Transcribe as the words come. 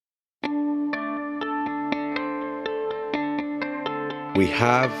We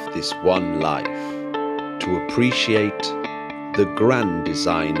have this one life to appreciate the grand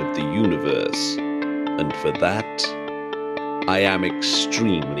design of the universe, and for that, I am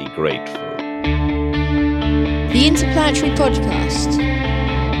extremely grateful. The Interplanetary Podcast.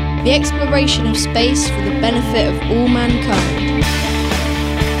 The exploration of space for the benefit of all mankind.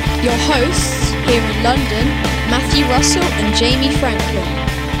 Your hosts here in London, Matthew Russell and Jamie Franklin.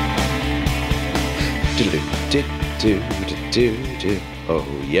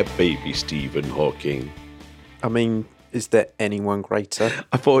 Oh, yeah, baby Stephen Hawking. I mean, is there anyone greater?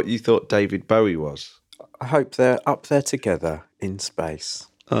 I thought you thought David Bowie was. I hope they're up there together in space.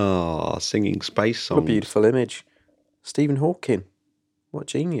 Ah, singing space songs. What a beautiful image. Stephen Hawking. What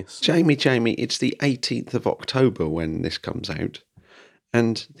genius. Jamie, it's the 18th of October when this comes out.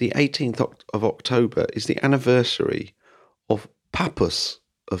 And the 18th of October is the anniversary of Pappus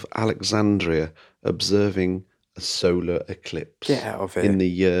of Alexandria observing a solar eclipse. Get out of it. In the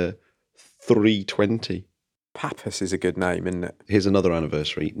year 320. Pappus is a good name, isn't it? Here's another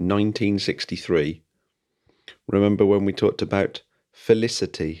anniversary, 1963. Remember when we talked about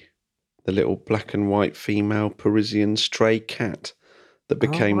Felicity, the little black and white female Parisian stray cat that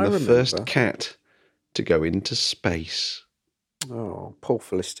became the first cat to go into space? Oh, poor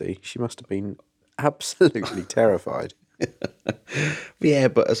Felicity. She must have been absolutely terrified. Yeah,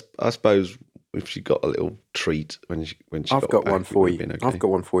 but I suppose if she got a little treat when she I've got one for you. Okay. I've got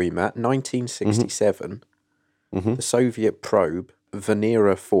one for you, Matt. 1967, the Soviet probe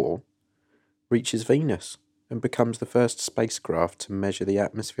Venera 4 reaches Venus and becomes the first spacecraft to measure the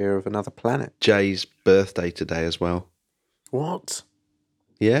atmosphere of another planet. Jay's birthday today as well. What?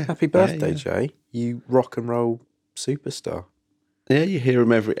 Yeah. Happy birthday, Jay. You rock and roll superstar. Yeah, you hear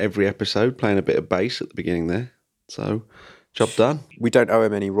him every episode playing a bit of bass at the beginning there. So, job done. We don't owe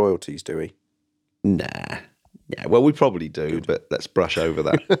him any royalties, do we? Nah. Yeah, well, we probably do, but let's brush over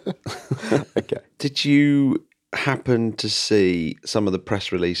that. Okay. Did you happen to see some of the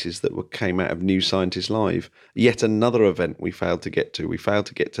press releases that came out of New Scientist Live? Yet another event we failed to get to. We failed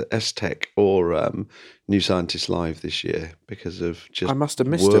to get to STech or New Scientist Live this year because of just I must have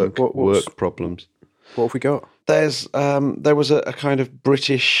missed work problems. What have we got? There was a kind of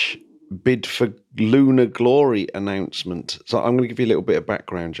British bid for lunar glory announcement. So I'm going to give you a little bit of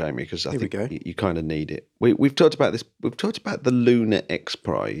background, Jamie, because I think you kind of need it. We've talked about this. We've talked about the Lunar X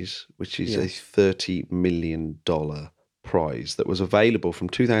Prize, which is a $30 million prize that was available from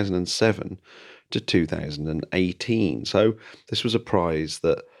 2007 to 2018. So this was a prize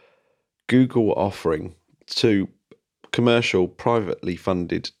that Google were offering to commercial, privately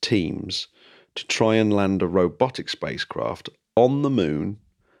funded teams to try and land a robotic spacecraft on the moon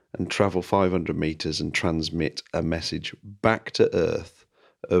and travel 500 meters and transmit a message back to Earth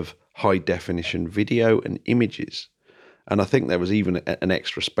of high-definition video and images. And I think there was even an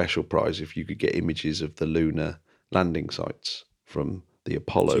extra special prize if you could get images of the lunar landing sites from the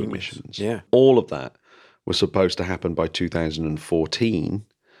Apollo missions. Yeah. All of that was supposed to happen by 2014,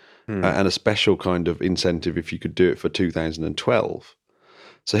 and a special kind of incentive if you could do it for 2012.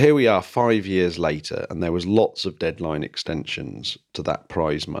 So here we are 5 years later, and there was lots of deadline extensions to that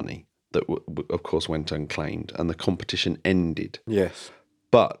prize money that, of course, went unclaimed, and the competition ended. Yes.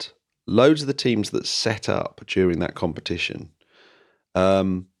 But loads of the teams that set up during that competition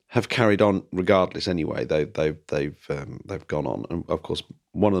have carried on regardless. Anyway, they've gone on, and of course,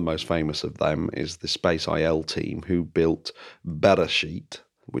 one of the most famous of them is the Space IL team who built Beresheet,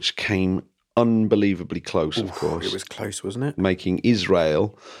 which came unbelievably close, of course. It was close, wasn't it? Making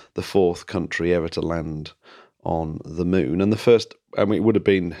Israel the fourth country ever to land on the moon. And the first, I mean, it would have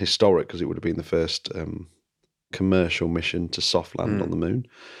been historic because it would have been the first commercial mission to soft land on the moon.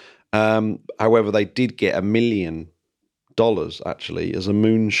 However, they did get $1 million actually as a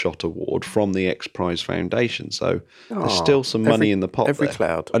moonshot award from the X Prize Foundation. So there's still some money in the pot every there.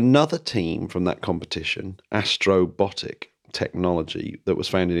 cloud. Another team from that competition, Astrobotic Technology, that was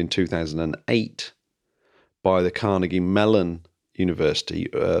founded in 2008 by the Carnegie Mellon University,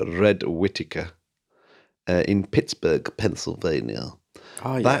 Red Whittaker, in Pittsburgh, Pennsylvania.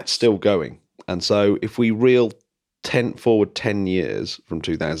 That's still going. And so if we reel forward 10 years from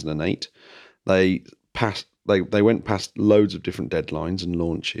 2008, they went past loads of different deadlines and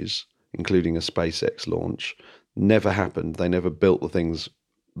launches, including a SpaceX launch. Never happened. They never built the things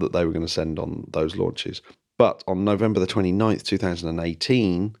that they were going to send on those launches. But on November the 29th,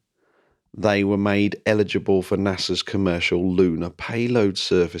 2018, they were made eligible for NASA's Commercial Lunar Payload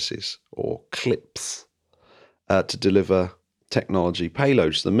Services, or CLPS, to deliver technology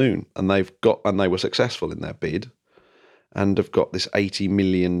payloads to the moon. And they were successful in their bid and have got this $80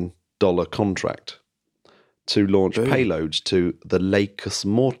 million contract to launch payloads to the Lacus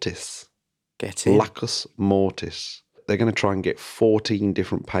Mortis. Get in. Lacus Mortis. They're going to try and get 14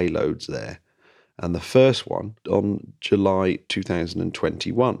 different payloads there. And the first one on July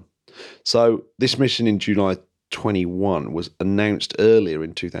 2021. So this mission in July 21 was announced earlier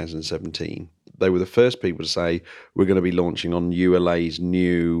in 2017. They were the first people to say we're going to be launching on ULA's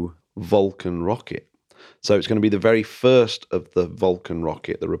new Vulcan rocket. So it's going to be the very first of the Vulcan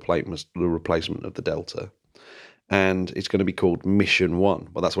rocket, the replacement of the Delta. And it's going to be called Mission 1.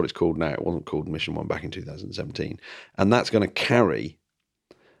 Well, that's what it's called now. It wasn't called Mission 1 back in 2017. And that's going to carry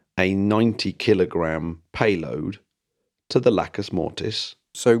a 90-kilogram payload to the Lacus Mortis.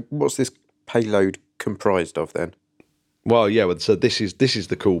 So what's this payload comprised of then? Well, yeah, so this is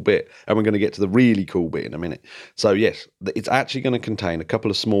the cool bit, and we're going to get to the really cool bit in a minute. So, yes, it's actually going to contain a couple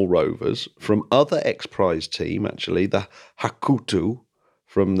of small rovers from other X-Prize team, actually, the Hakuto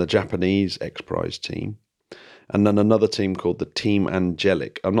from the Japanese X-Prize team, and then another team called the Team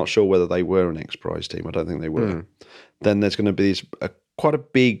Angelic. I'm not sure whether they were an X-Prize team. I don't think they were. Then there's going to be quite a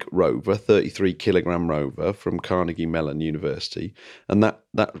big rover, 33-kilogram rover from Carnegie Mellon University, and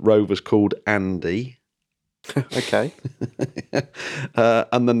that rover's called Andy. Okay.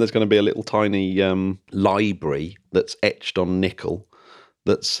 And then there's going to be a little tiny library that's etched on nickel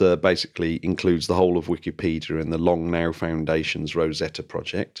that's basically includes the whole of Wikipedia and the Long Now Foundation's Rosetta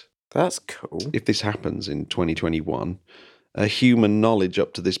project. That's cool. If this happens in 2021, human knowledge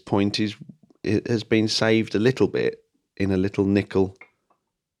up to this point has been saved a little bit in a little nickel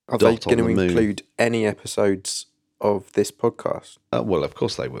Are dot they going on to the moon. include any episodes of this podcast? Well, of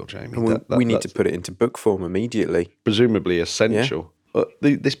course they will, Jamie. We need to put it into book form immediately. Presumably essential. Yeah.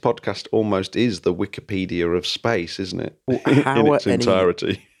 This podcast almost is the Wikipedia of space, isn't it? Well, in its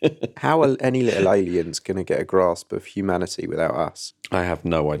entirety. How are any little aliens going to get a grasp of humanity without us? I have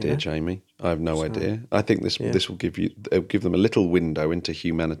no idea, Jamie. I have no idea. I think this will give them a little window into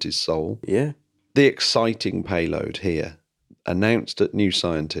humanity's soul. Yeah. The exciting payload here, announced at New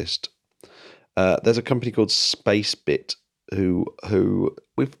Scientist. There's a company called Spacebit who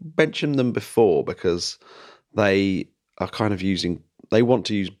we've mentioned them before because they are kind of they want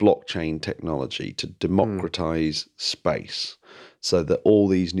to use blockchain technology to democratize space so that all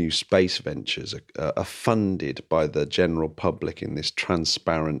these new space ventures are funded by the general public in this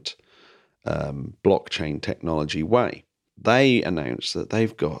transparent blockchain technology way. They announced that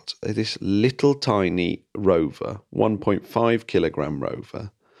they've got this little tiny rover, 1.5 kilogram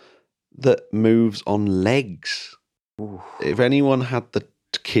rover, that moves on legs. Ooh. If anyone had the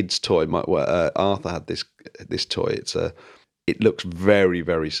kid's toy, Arthur had this toy. It looks very,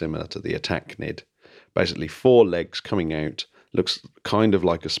 very similar to the Arachnid. Basically, 4 legs coming out, looks kind of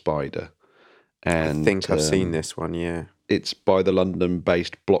like a spider. And I think I've seen this one. Yeah, it's by the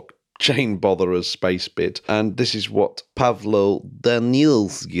London-based blockchain botherers Spacebit, and this is what Pavlo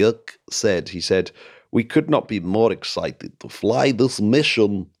Danielzyuk said. He said, "We could not be more excited to fly this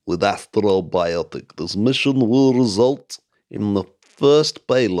mission with Astrobiotic. This mission will result in the first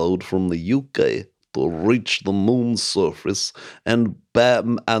payload from the UK to reach the moon's surface and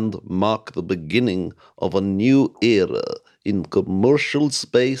mark the beginning of a new era in commercial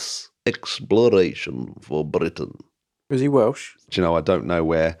space exploration for Britain." Was he Welsh? Do you know, I don't know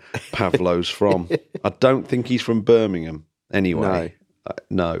where Pavlo's from. I don't think he's from Birmingham anyway.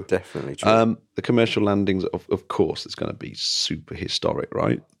 No. Definitely true. The commercial landings, of course, it's going to be super historic,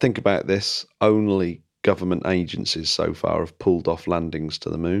 right? Think about this. Only government agencies so far have pulled off landings to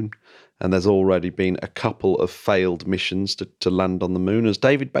the moon. And there's already been a couple of failed missions to land on the moon. As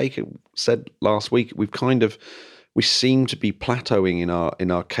David Baker said last week, we seem to be plateauing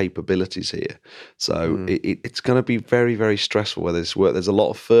in our capabilities here. So it's going to be very, very stressful whether this works. There's a lot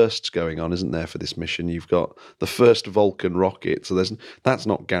of firsts going on, isn't there, for this mission? You've got the first Vulcan rocket, so that's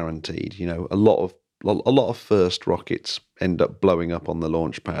not guaranteed. You know, a lot of first rockets end up blowing up on the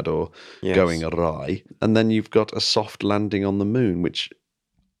launch pad or going awry, and then you've got a soft landing on the moon, which,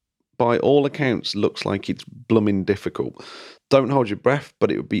 by all accounts, looks like it's blooming difficult. Don't hold your breath, but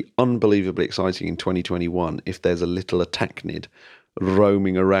it would be unbelievably exciting in 2021 if there's a little Arachnid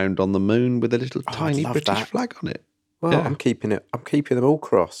roaming around on the moon with a little tiny British flag on it. Well, yeah. I'm keeping them all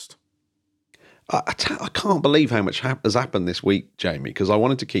crossed. I can't believe how much has happened this week, Jamie, because I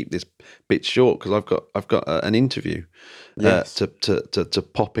wanted to keep this bit short because I've got an interview to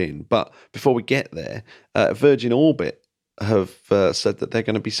pop in. But before we get there, Virgin Orbit have said that they're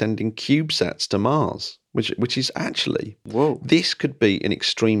going to be sending CubeSats to Mars, which is actually, whoa, this could be an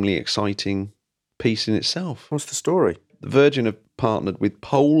extremely exciting piece in itself. What's the story? Virgin have partnered with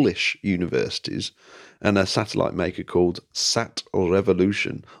Polish universities and a satellite maker called Sat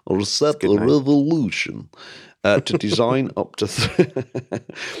Revolution to design up to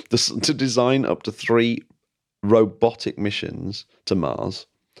to design up to 3 robotic missions to Mars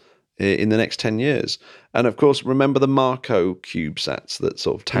in the next 10 years. And of course, remember the Marco CubeSats that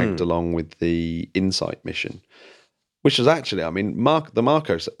sort of tagged along with the InSight mission, which was actually, the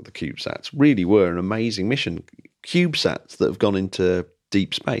CubeSats really were an amazing mission. CubeSats that have gone into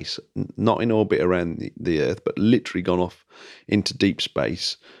deep space, not in orbit around the Earth, but literally gone off into deep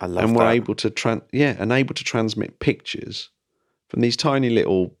space. I love and that. were able to transmit pictures from these tiny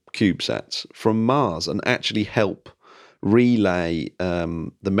little CubeSats from Mars and actually help relay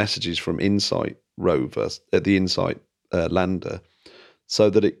the messages from InSight rover, the InSight lander, so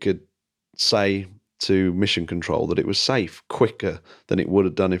that it could say to mission control that it was safe quicker than it would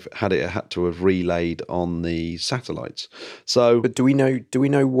have done if it had to have relayed on the satellites. So, but do we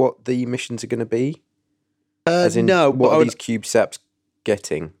know what the missions are going to be? As in, no. What are these CubeSats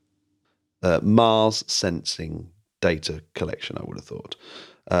getting? Mars sensing data collection, I would have thought.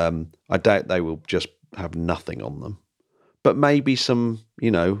 I doubt they will just have nothing on them, but maybe some,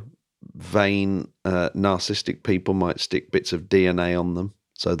 vain, narcissistic people might stick bits of DNA on them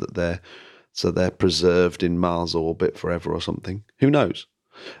so that they're preserved in Mars orbit forever or something. Who knows?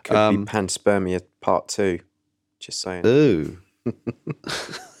 Could be panspermia part 2. Just saying. Ooh.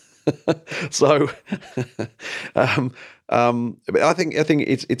 So, but I think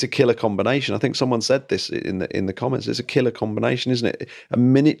it's a killer combination. I think someone said this in the comments. It's a killer combination, isn't it? A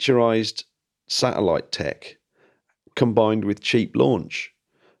miniaturized satellite tech combined with cheap launch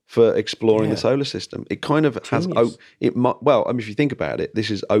for exploring the solar system. It kind of has. If you think about it,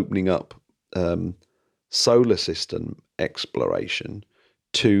 this is opening up solar system exploration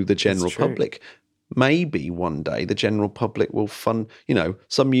to the general public. Maybe one day the general public will fund,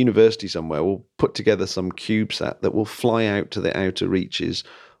 some university somewhere will put together some CubeSat that will fly out to the outer reaches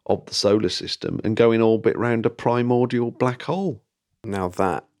of the solar system and go in orbit round a primordial black hole. Now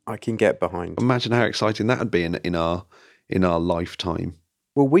that I can get behind. Imagine how exciting that would be in our lifetime.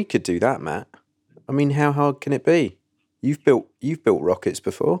 Well, we could do that, Matt. I mean, how hard can it be? You've built rockets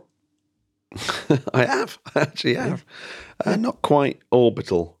before. I actually have. Not quite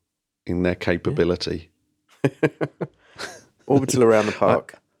orbital in their capability. Orbital around the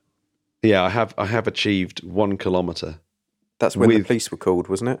park. I have achieved 1 kilometre. That's when the police were called,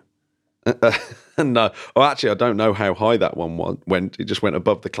 wasn't it? No. Oh, actually, I don't know how high that one went. It just went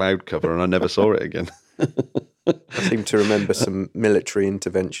above the cloud cover and I never saw it again. I seem to remember some military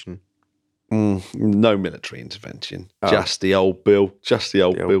intervention. No military intervention. Oh. Just the old bill. Just the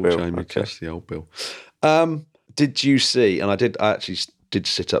old bill, Jamie. Okay. Just the old bill. Did you see, and I actually did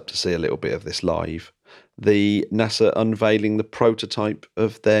sit up to see a little bit of this live, the NASA unveiling the prototype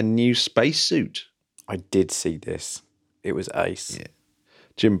of their new spacesuit? I did see this. It was ace. Yeah.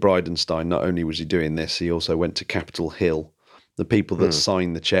 Jim Bridenstine, not only was he doing this, he also went to Capitol Hill, the people that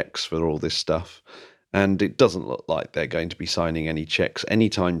sign the checks for all this stuff. And it doesn't look like they're going to be signing any checks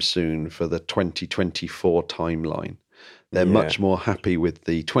anytime soon for the 2024 timeline. They're much more happy with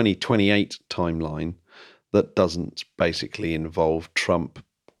the 2028 timeline that doesn't basically involve Trump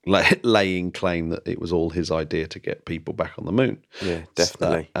laying claim that it was all his idea to get people back on the moon. Yeah,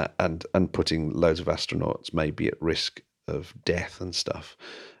 definitely. And putting loads of astronauts maybe at risk of death and stuff.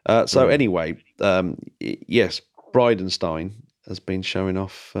 Anyway, yes, Bridenstine has been showing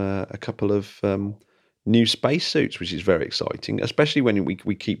off a couple of new spacesuits, which is very exciting, especially when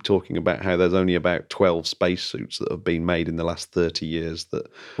we keep talking about how there's only about 12 spacesuits that have been made in the last 30 years that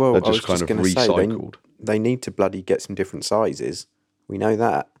are just kind of recycled. They need to bloody get some different sizes. We know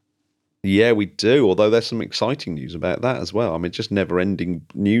that. Yeah, we do, although there's some exciting news about that as well. I mean, just never-ending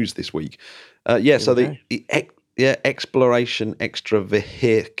news this week. The Exploration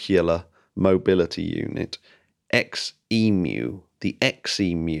Extravehicular Mobility Unit, XEMU, the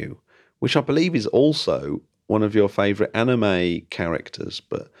XEMU, which I believe is also one of your favourite anime characters.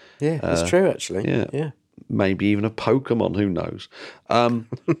 But it's true, actually. Yeah. Maybe even a Pokemon, who knows?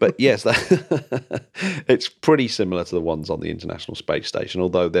 But yes, it's pretty similar to the ones on the International Space Station,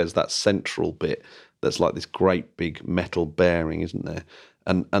 although there's that central bit that's like this great big metal bearing, isn't there?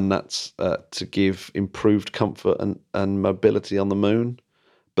 And that's to give improved comfort and mobility on the moon.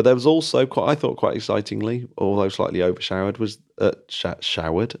 But there was also, quite excitingly, although slightly overshadowed,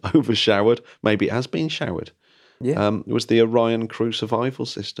 maybe it has been showered. Yeah. It was the Orion Crew Survival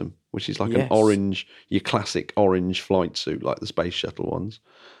System, which is like an orange, your classic orange flight suit, like the space shuttle ones.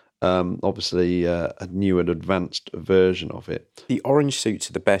 Obviously, a new and advanced version of it. The orange suits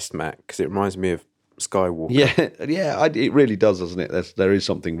are the best, Matt, because it reminds me of Skywalker. Yeah, it really does, doesn't it? There is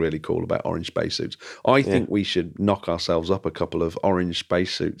something really cool about orange spacesuits. I think we should knock ourselves up a couple of orange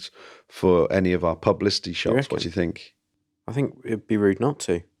spacesuits for any of our publicity shots. What do you think? I think it'd be rude not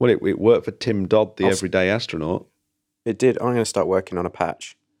to. Well, it worked for Tim Dodd, the everyday astronaut. It did. I'm going to start working on a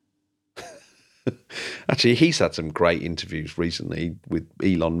patch. Actually, he's had some great interviews recently with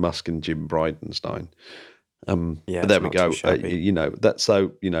Elon Musk and Jim Bridenstine. There we go.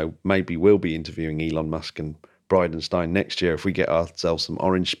 Maybe we'll be interviewing Elon Musk and Bridenstine next year if we get ourselves some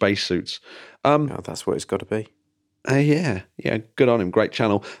orange spacesuits. That's what it's got to be. Yeah, good on him. Great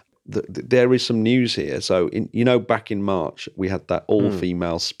channel. There is some news here. So, back in March, we had that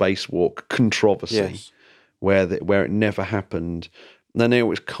all-female spacewalk controversy where it never happened. And then it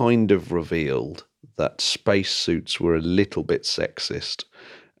was kind of revealed that spacesuits were a little bit sexist,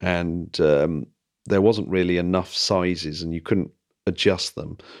 and there wasn't really enough sizes, and you couldn't adjust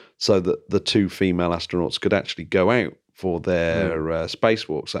them so that the two female astronauts could actually go out for their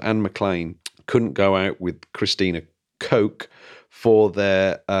spacewalk. So Anne McClain couldn't go out with Christina Koch for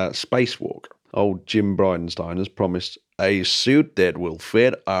their spacewalk. Old Jim Bridenstine has promised a suit that will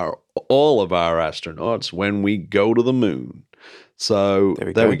fit all of our astronauts when we go to the moon. So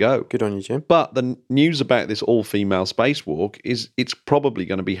there we go. Good on you, Jim. But the news about this all-female spacewalk is it's probably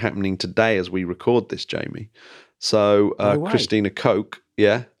going to be happening today as we record this, Jamie. So Christina Koch,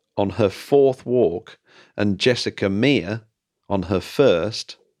 on her fourth walk, and Jessica Meir on her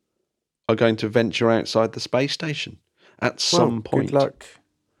first, are going to venture outside the space station at some point. Good luck,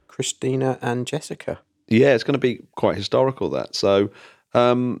 Christina and Jessica. Yeah, it's going to be quite historical, that. So,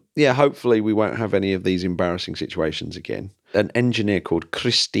 hopefully we won't have any of these embarrassing situations again. An engineer called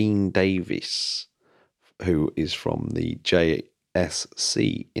Christine Davis, who is from the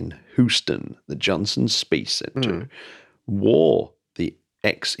JSC in Houston, the Johnson Space Center, wore the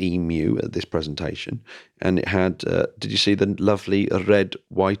XEMU at this presentation. And it had, did you see the lovely red,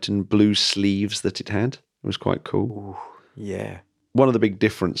 white and blue sleeves that it had? It was quite cool. Ooh, yeah. One of the big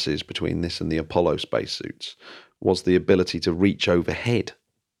differences between this and the Apollo spacesuits was the ability to reach overhead.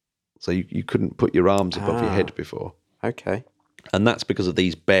 So you couldn't put your arms above your head before. Okay. And that's because of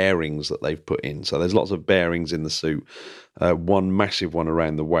these bearings that they've put in. So there's lots of bearings in the suit. One massive one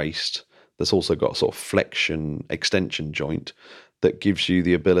around the waist that's also got a sort of flexion extension joint that gives you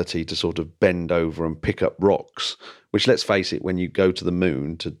the ability to sort of bend over and pick up rocks, which, let's face it, when you go to the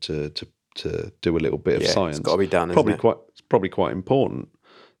moon to do a little bit of science, it's got to be done, it's probably quite important.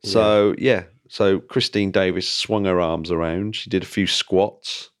 So, so Christine Davis swung her arms around. She did a few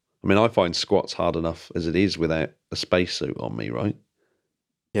squats. I mean, I find squats hard enough as it is without a spacesuit on me, right?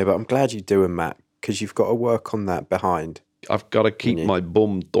 Yeah, but I'm glad you're doing, Matt, because you've got to work on that behind. I've got to keep my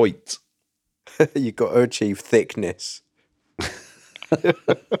bum tight. You've got to achieve thickness.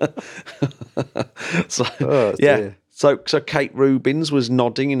 So Kate Rubins was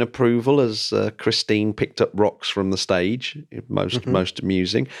nodding in approval as Christine picked up rocks from the stage. Most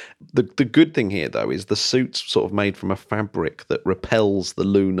amusing. The good thing here, though, is the suit's sort of made from a fabric that repels the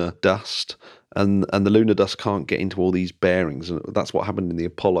lunar dust, and the lunar dust can't get into all these bearings. And that's what happened in the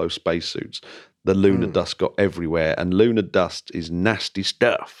Apollo spacesuits. The lunar dust got everywhere, and lunar dust is nasty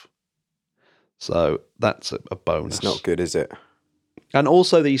stuff. So that's a bonus. It's not good, is it? And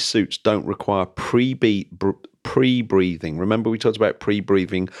also, these suits don't require pre-breathing. Remember, we talked about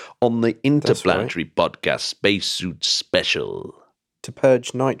pre-breathing on the Interplanetary podcast Spacesuit Special. To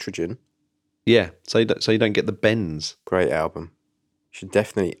purge nitrogen? Yeah, so you don't get the bends. Great album.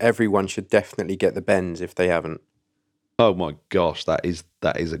 Everyone should definitely get the bends if they haven't. Oh my gosh, that is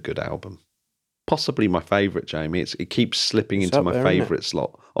a good album. Possibly my favourite, Jamie. It keeps slipping into my favourite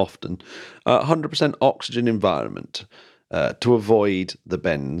slot often. 100% oxygen environment. To avoid the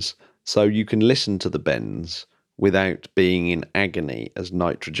bends, so you can listen to the bends without being in agony as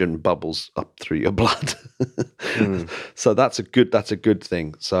nitrogen bubbles up through your blood. So that's a good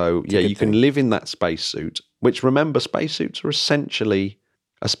thing. So you can live in that spacesuit, which, remember, spacesuits are essentially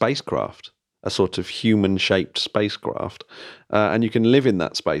a spacecraft, a sort of human-shaped spacecraft, and you can live in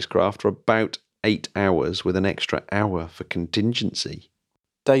that spacecraft for about 8 hours with an extra hour for contingency.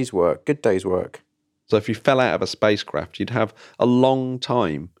 Good day's work. So if you fell out of a spacecraft, you'd have a long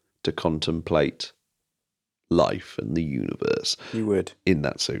time to contemplate life and the universe. You would. In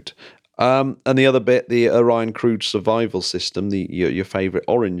that suit. And the other bit, the Orion Crew Survival System, your favourite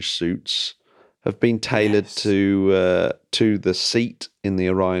orange suits, have been tailored to the seat in the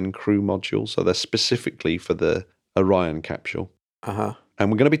Orion Crew module. So they're specifically for the Orion capsule. Uh-huh. And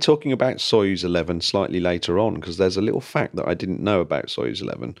we're going to be talking about Soyuz 11 slightly later on, because there's a little fact that I didn't know about Soyuz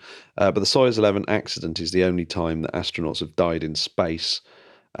 11. But the Soyuz 11 accident is the only time that astronauts have died in space.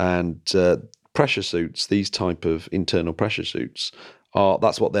 And pressure suits, these type of internal pressure suits,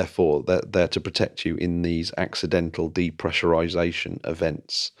 that's what they're for. They're there to protect you in these accidental depressurization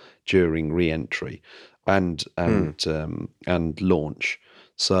events during re-entry and launch.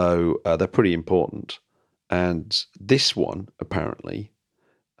 So they're pretty important. And this one apparently,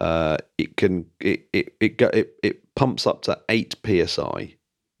 it pumps up to 8 psi,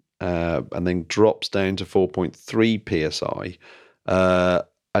 and then drops down to 4.3 psi,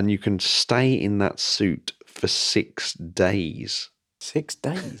 and you can stay in that suit for 6 days. 6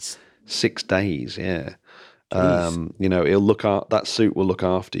 days. 6 days, yeah. That suit will look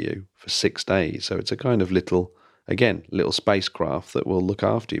after you for 6 days. So it's a kind of little spacecraft that will look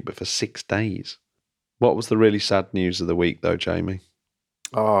after you, but for 6 days. What was the really sad news of the week, though, Jamie?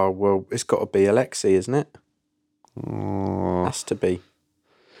 Oh, well, it's got to be Alexei, isn't it? Oh. Has to be.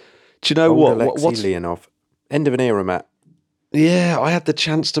 Do you know what? Alexei Leonov. End of an era, Matt. Yeah, I had the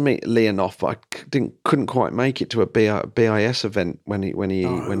chance to meet Leonov, but I couldn't quite make it to a BIS event when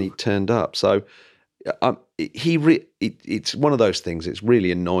he turned up. So it's one of those things. It's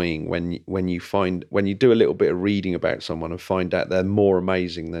really annoying when you do a little bit of reading about someone and find out they're more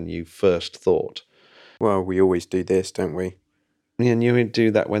amazing than you first thought. Well, we always do this, don't we? Yeah, and you do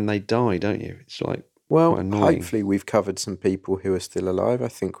that when they die, don't you? It's like, well, hopefully we've covered some people who are still alive. I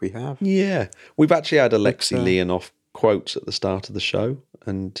think we have. Yeah, we've actually had Alexei Leonov quotes at the start of the show,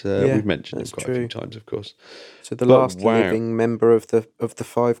 and we've mentioned him quite a few times, of course. So the last living member of the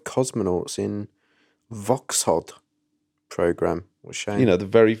 5 cosmonauts in Vauxhall program was shown. The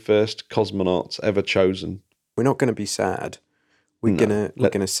very first cosmonauts ever chosen. We're not going to be sad. We're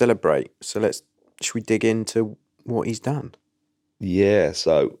gonna celebrate. So should we dig into what he's done? Yeah.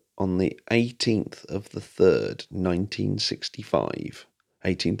 So on the 18th of the 3rd, 1965,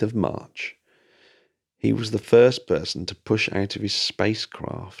 18th of March. He was the first person to push out of his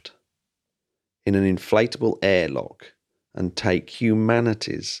spacecraft in an inflatable airlock and take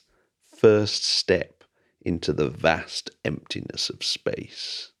humanity's first step into the vast emptiness of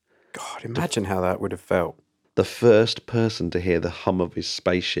space. God, imagine how that would have felt. The first person to hear the hum of his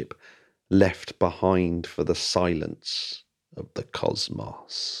spaceship left behind for the silence of the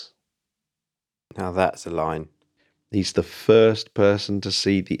cosmos. Now that's a line. He's the first person to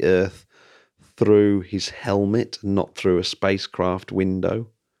see the Earth through his helmet, not through a spacecraft window,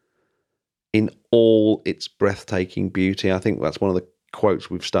 in all its breathtaking beauty. I think that's one of the quotes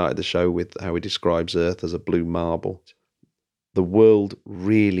we've started the show with, how he describes Earth as a blue marble. The world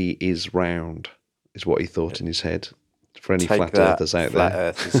really is round, is what he thought in his head. For any flat earthers out flat there.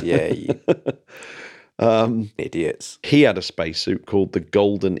 Earthers, yeah. Idiots. He had a spacesuit called the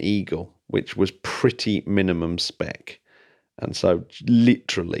Golden Eagle, which was pretty minimum spec. And so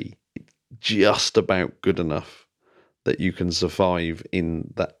literally just about good enough that you can survive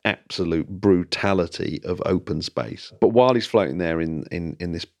in the absolute brutality of open space. But while he's floating there in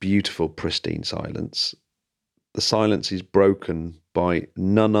this beautiful, pristine silence, the silence is broken by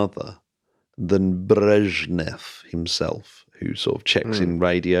none other than Brezhnev himself, who sort of checks in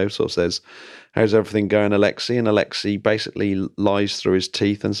radio, sort of says, "How's everything going, Alexei?" And Alexei basically lies through his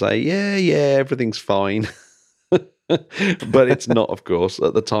teeth and say, yeah, everything's fine. But it's not, of course.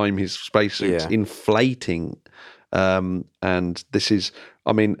 At the time, his spacesuit's inflating. And this is,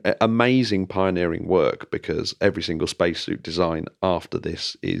 amazing pioneering work, because every single spacesuit design after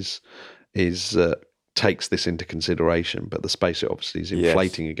this takes this into consideration. But the spacesuit obviously is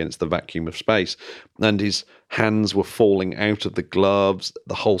inflating against the vacuum of space, and his hands were falling out of the gloves.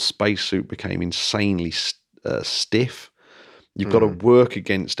 The whole spacesuit became insanely stiff. You've got to work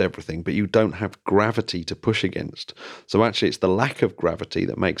against everything, but you don't have gravity to push against. So actually, it's the lack of gravity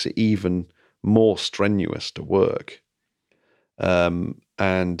that makes it even more strenuous to work. And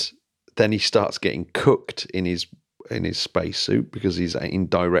then he starts getting cooked in his spacesuit because he's in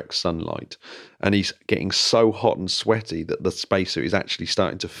direct sunlight, and he's getting so hot and sweaty that the spacesuit is actually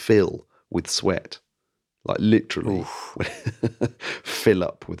starting to fill with sweat, like literally fill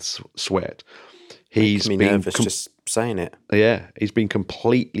up with sweat. He's been nervous just saying it. Yeah, he's been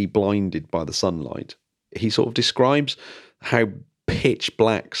completely blinded by the sunlight. He sort of describes how pitch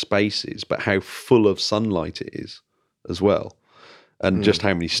black space is, but how full of sunlight it is as well, and just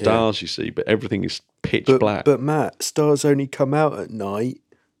how many stars you see. But everything is pitch black. But Matt, stars only come out at night.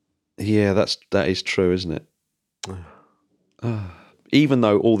 Yeah, that is true, isn't it? Even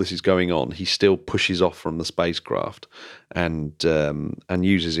though all this is going on, he still pushes off from the spacecraft and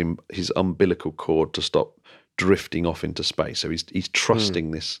uses his umbilical cord to stop drifting off into space. So he's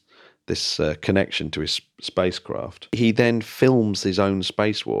trusting this connection to his spacecraft. He then films his own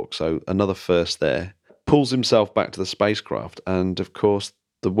spacewalk, so another first there, pulls himself back to the spacecraft, and of course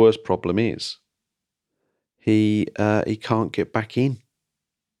the worst problem is he can't get back in.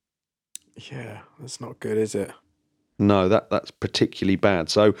 Yeah, that's not good, is it? No, that's particularly bad.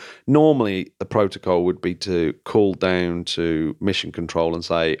 So normally the protocol would be to call down to mission control and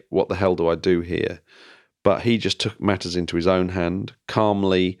say, what the hell do I do here? But he just took matters into his own hand,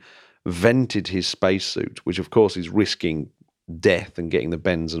 calmly vented his spacesuit, which of course is risking death and getting the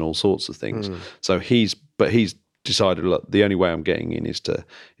bends and all sorts of things. So he's decided, look, the only way I'm getting in is to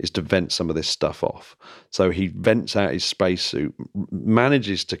vent some of this stuff off. So he vents out his spacesuit,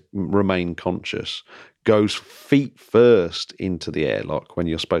 manages to remain conscious, goes feet first into the airlock when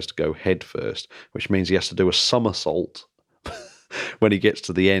you're supposed to go head first, which means he has to do a somersault when he gets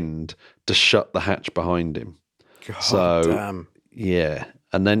to the end to shut the hatch behind him. God damn. Yeah.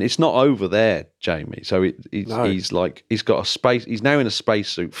 And then it's not over there, Jamie. So he's got a space. He's now in a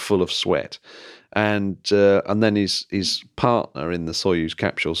spacesuit full of sweat, and then his partner in the Soyuz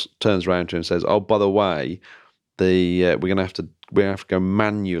capsule turns around to him and says, "Oh, by the way, we're gonna have to go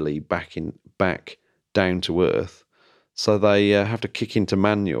manually back down to Earth." So they have to kick into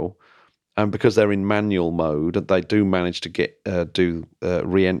manual, and because they're in manual mode, they do manage to do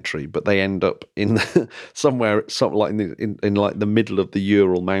re-entry, but they end up in somewhere like in like the middle of the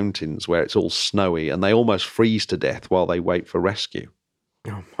Ural Mountains where it's all snowy, and they almost freeze to death while they wait for rescue.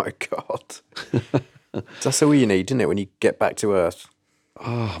 Oh my God! That's all you need, isn't it, when you get back to Earth?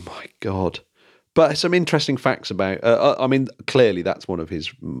 Oh my God! But some interesting facts about. I mean, clearly that's one of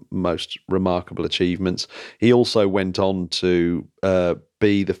his most remarkable achievements. He also went on to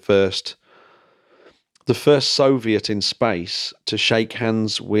be the first Soviet in space to shake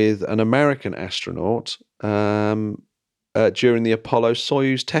hands with an American astronaut during the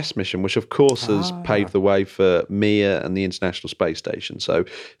Apollo-Soyuz test mission, which of course has paved the way for Mir and the International Space Station. So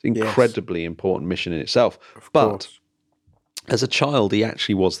it's an incredibly important mission in itself. But as a child, he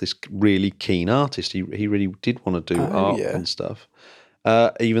actually was this really keen artist. He really did want to do art and stuff.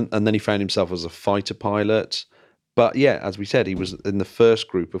 And then he found himself as a fighter pilot. But yeah, as we said, he was in the first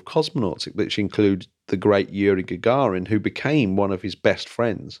group of cosmonauts, which include the great Yuri Gagarin, who became one of his best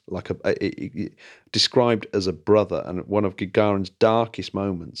friends, described as a brother. And one of Gagarin's darkest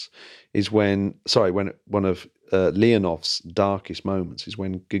moments is one of Leonov's darkest moments is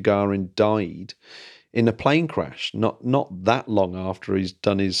when Gagarin died in a plane crash, not that long after he's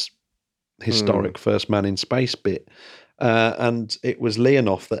done his historic first man in space bit. And it was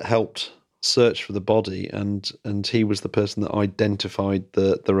Leonov that helped search for the body, and he was the person that identified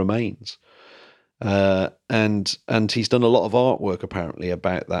the remains. And he's done a lot of artwork apparently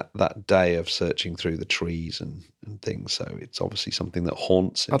about that day of searching through the trees and things. So it's obviously something that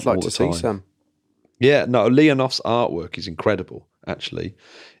haunts him. I'd like to see some. Yeah, no, Leonov's artwork is incredible. Actually,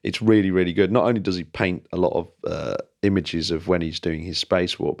 it's really, really good. Not only does he paint a lot of images of when he's doing his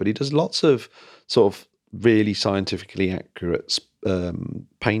spacewalk, but he does lots of sort of really scientifically accurate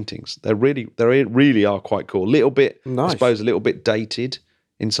paintings. They really are quite cool. Little bit, nice. I suppose, a little bit dated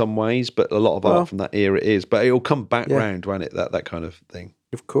in some ways, but a lot of art from that era is. But it'll come back round, won't it? That kind of thing.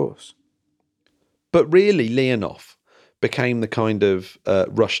 Of course. But really, Leonov became the kind of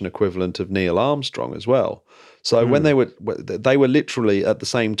Russian equivalent of Neil Armstrong as well. So when they were literally at the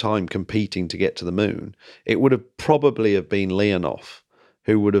same time competing to get to the moon, it would have probably have been Leonov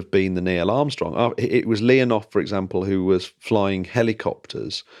who would have been the Neil Armstrong. It was Leonov, for example, who was flying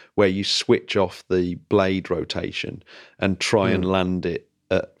helicopters where you switch off the blade rotation and try and land it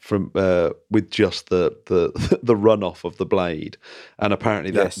with just the runoff of the blade, and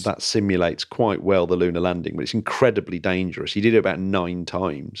apparently that simulates quite well the lunar landing, but it's incredibly dangerous. He did it about 9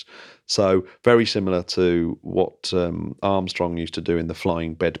 times, so very similar to what Armstrong used to do in the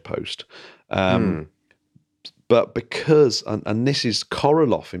flying bedpost. But because, and this is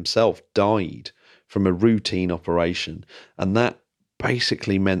Korolev himself died from a routine operation, and that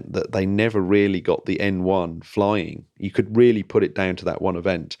basically meant that they never really got the N1 flying. You could really put it down to that one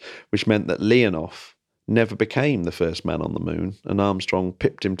event, which meant that Leonov never became the first man on the moon, and Armstrong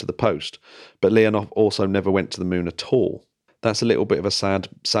pipped him to the post. But Leonov also never went to the moon at all. That's a little bit of a sad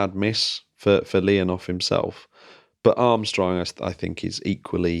miss for Leonov himself. But Armstrong, I think, is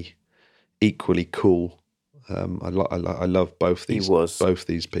equally cool. I love both these. He was both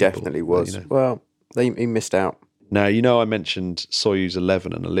these people. Definitely was. Well, he missed out. Now, I mentioned Soyuz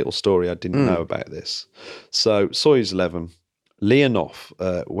 11 and a little story I didn't know about this. So Soyuz 11, Leonov,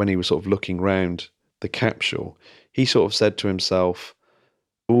 when he was sort of looking round the capsule, he sort of said to himself,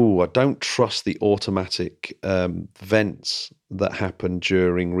 I don't trust the automatic vents that happen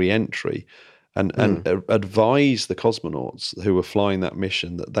during re-entry, and advised the cosmonauts who were flying that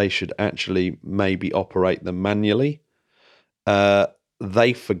mission that they should actually maybe operate them manually.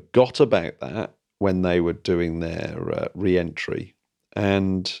 They forgot about that when they were doing their re-entry,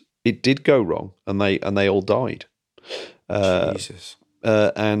 and it did go wrong, and they all died. Jesus.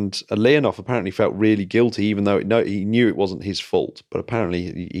 And Leonov apparently felt really guilty, even though he knew it wasn't his fault. But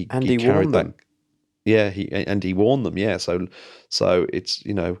apparently he carried warned them. Yeah, he warned them. Yeah, so it's,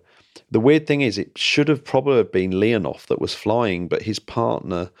 you know, the weird thing is it should have probably been Leonov that was flying, but his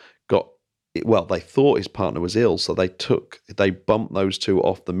partner they thought his partner was ill, so they bumped those two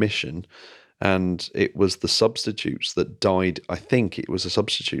off the mission, and it was the substitutes that died. I think it was the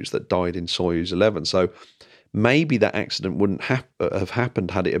substitutes that died in Soyuz 11. So maybe that accident wouldn't have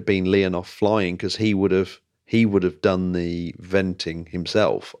happened had it have been Leonov flying, because he would have done the venting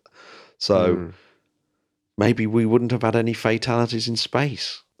himself. So maybe we wouldn't have had any fatalities in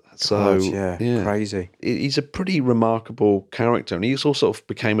space. So God, yeah, crazy. He's a pretty remarkable character, and he also sort of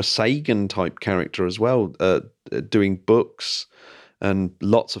became a Sagan type character as well, doing books and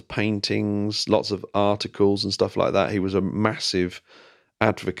lots of paintings, lots of articles and stuff like that. He was a massive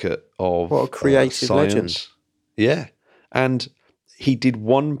advocate of what a creative science. Legend. Yeah, and he did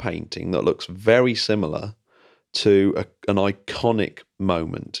one painting that looks very similar to an iconic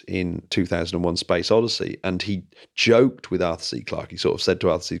moment in 2001 Space Odyssey, and he joked with Arthur C. Clarke. He sort of said to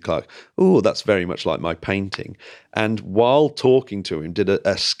Arthur C. Clarke, "Oh, that's very much like my painting." And while talking to him, did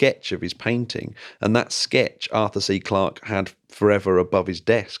a sketch of his painting, and that sketch Arthur C. Clarke had forever above his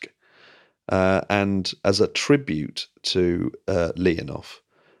desk. And as a tribute to Leonov,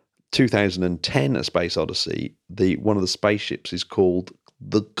 2010 A Space Odyssey, one of the spaceships is called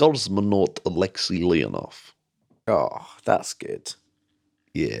the Cosmonaut Alexei Leonov. Oh, that's good.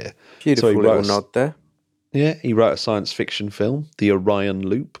 Yeah. Beautiful little nod there. Yeah, he wrote a science fiction film, The Orion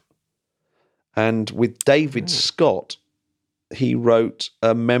Loop. And with David Scott, he wrote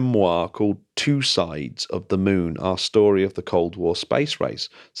a memoir called Two Sides of the Moon, Our Story of the Cold War Space Race.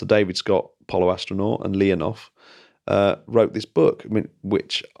 So David Scott, Apollo astronaut, and Leonov wrote this book,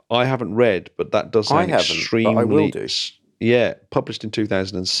 which I haven't read, but that does sound extremely... but I will do. Yeah, published in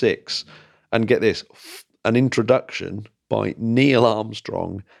 2006. And get this, an introduction by Neil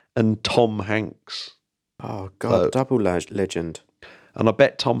Armstrong and Tom Hanks. Oh, God, double legend. And I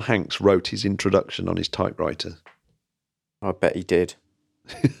bet Tom Hanks wrote his introduction on his typewriter. I bet he did.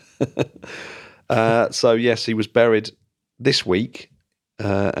 So, yes, he was buried this week,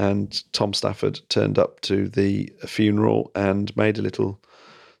 and Tom Stafford turned up to the funeral and made a little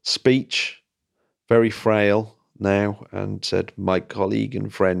speech, very frail now, and said, "My colleague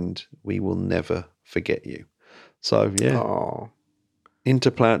and friend, we will never forget you." So, yeah. Aww.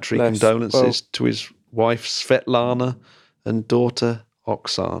 Interplanetary condolences to his wife Svetlana and daughter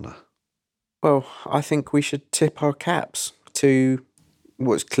Oksana. Well, I think we should tip our caps to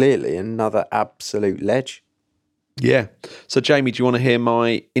what's clearly another absolute ledge. Yeah. So, Jamie, do you want to hear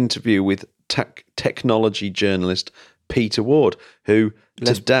my interview with technology journalist Peter Ward, who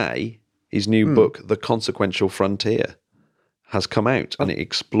today, his new book, The Consequential Frontier, has come out, and it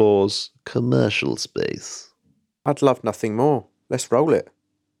explores commercial space. I'd love nothing more. Let's roll it.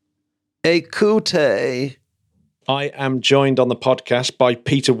 Écoutez. I am joined on the podcast by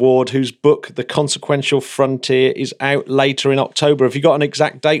Peter Ward, whose book, The Consequential Frontier, is out later in October. Have you got an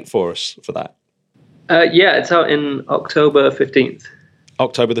exact date for us for that? Yeah, it's out in October 15th.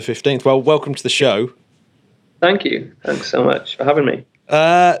 October the 15th. Well, welcome to the show. Thank you. Thanks so much for having me.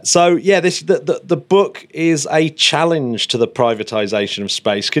 The book is a challenge to the privatization of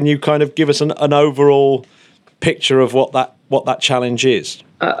space. Can you kind of give us an overall picture of what that challenge is?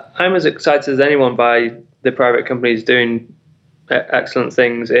 I'm as excited as anyone by the private companies doing excellent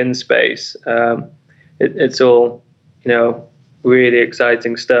things in space. It's all, really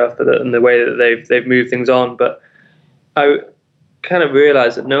exciting stuff, and the way that they've moved things on. But I kind of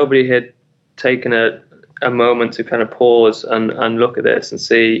realized that nobody had taken a moment to kind of pause and look at this and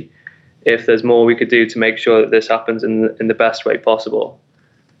see if there's more we could do to make sure that this happens in the best way possible.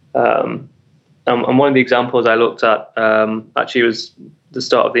 And one of the examples I looked at actually was the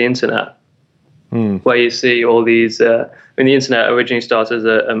start of the internet, where you see all these. The internet originally started as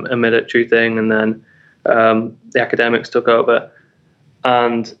a military thing, and then the academics took over.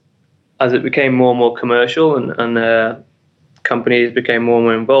 And as it became more and more commercial, and companies became more and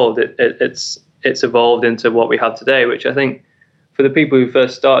more involved, it's evolved into what we have today, which I think for the people who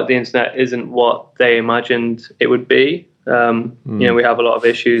first started the internet isn't what they imagined it would be. We have a lot of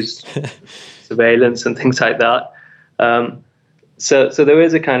issues, surveillance and things like that. So there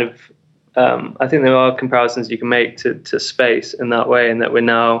is a kind of, I think there are comparisons you can make to space in that way, and that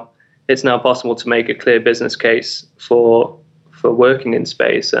it's now possible to make a clear business case for working in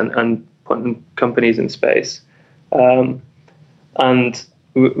space and putting companies in space. And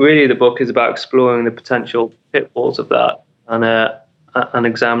really the book is about exploring the potential pitfalls of that and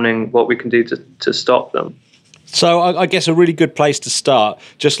examining what we can do to stop them. So I guess a really good place to start,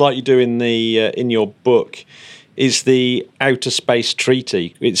 just like you do in your book, is the Outer Space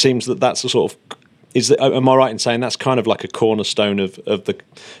Treaty. It seems that that's a sort of am I right in saying that's kind of like a cornerstone of the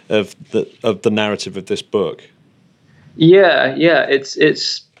narrative of this book? Yeah.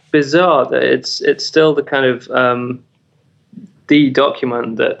 It's bizarre that it's still the kind of the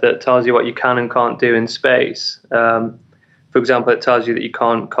document that tells you what you can and can't do in space. For example, it tells you that you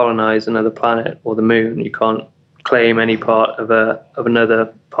can't colonize another planet or the moon. You can't claim any part of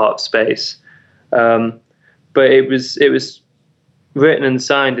another part of space. But it was written and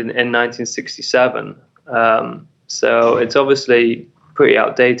signed in 1967. So it's obviously pretty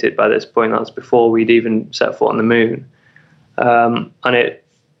outdated by this point. That's before we'd even set foot on the moon. And it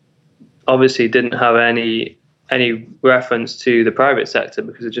obviously didn't have any reference to the private sector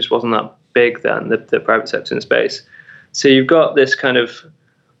because it just wasn't that big then, the private sector in space. So you've got this kind of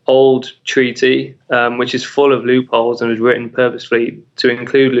old treaty, which is full of loopholes and was written purposefully to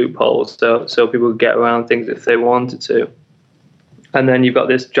include loopholes so people could get around things if they wanted to. And then you've got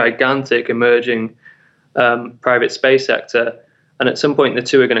this gigantic emerging private space sector, and at some point the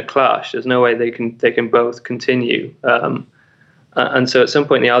two are going to clash. There's no way they can both continue. And so at some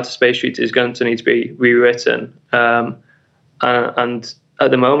point the Outer Space Treaty is going to need to be rewritten. And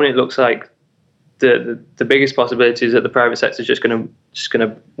at the moment it looks like the biggest possibility is that the private sector is just going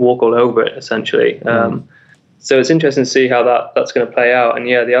to walk all over it essentially. So it's interesting to see how that's going to play out. And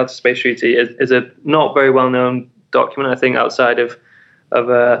yeah, the Outer Space Treaty is a not very well known document, I think, outside of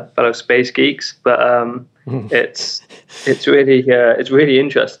fellow space geeks, but it's really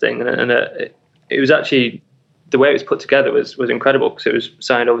interesting, and it was actually, the way it was put together was incredible because it was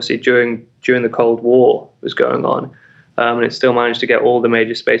signed obviously during the Cold War was going on, and it still managed to get all the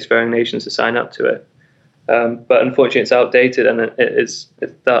major spacefaring nations to sign up to it. But unfortunately, it's outdated, and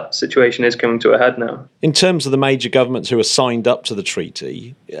that situation is coming to a head now. In terms of the major governments who are signed up to the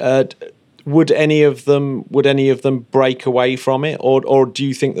treaty, would any of them break away from it, or do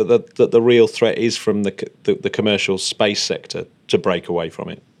you think that the real threat is from the commercial space sector to break away from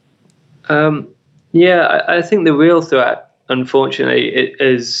it? Yeah, I think the real threat, unfortunately,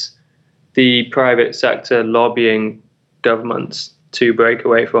 is the private sector lobbying governments to break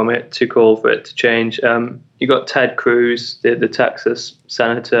away from it, to call for it to change. You got Ted Cruz, the Texas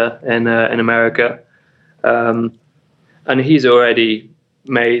senator in America, and he's already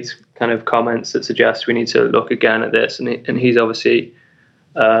made kind of comments that suggest we need to look again at this, and he's obviously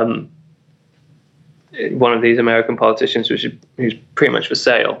one of these American politicians who's pretty much for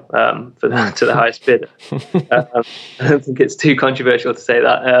sale to the highest bidder. I don't think it's too controversial to say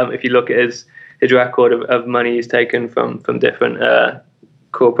that. If you look at his record of money he's taken from different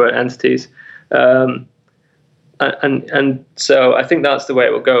corporate entities, and so I think that's the way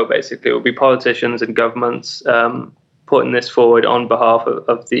it will go. Basically, it will be politicians and governments putting this forward on behalf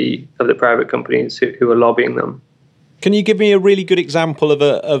of the private companies who are lobbying them. Can you give me a really good example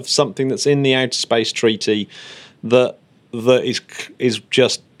of something that's in the Outer Space Treaty that is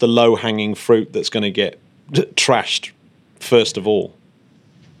just the low-hanging fruit that's going to get trashed first of all?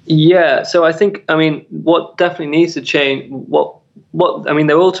 Yeah, so I think, what definitely needs to change,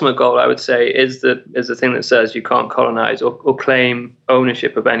 their ultimate goal, I would say, is the thing that says you can't colonize or claim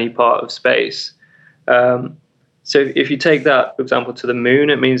ownership of any part of space. So if you take that, for example, to the moon,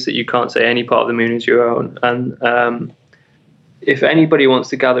 it means that you can't say any part of the moon is your own. And if anybody wants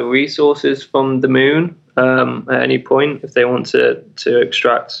to gather resources from the moon at any point, if they want to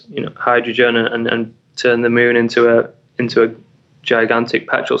extract hydrogen and turn the moon into a gigantic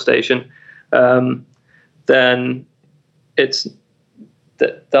petrol station, then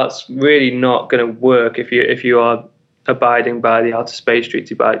that's really not going to work if you are abiding by the Outer Space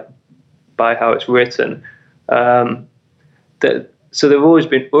Treaty, by how it's written. So there have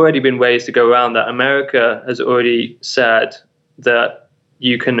already been ways to go around that. America has already said that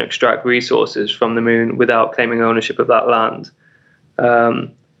you can extract resources from the moon without claiming ownership of that land,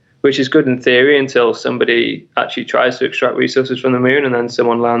 which is good in theory until somebody actually tries to extract resources from the moon, and then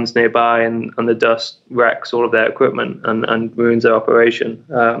someone lands nearby and the dust wrecks all of their equipment and ruins their operation.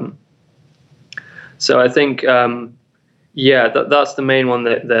 So I think, that's the main one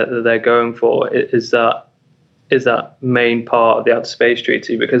that they're going for, is that main part of the Outer Space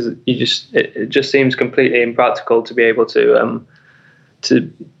Treaty, because it just seems completely impractical to be able to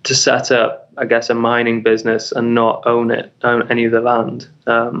set up, I guess, a mining business and not own any of the land.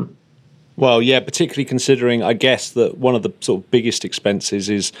 Well, yeah, particularly considering, I guess, that one of the sort of biggest expenses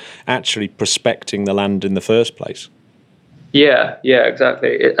is actually prospecting the land in the first place. Yeah,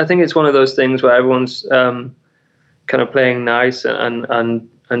 exactly. I think it's one of those things where everyone's kind of playing nice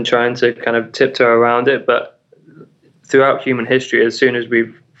and trying to kind of tiptoe around it. But throughout human history, as soon as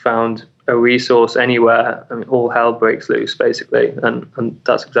we've found a resource anywhere, I mean, all hell breaks loose, basically. And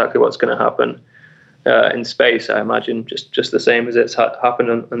that's exactly what's going to happen in space, I imagine, just the same as it's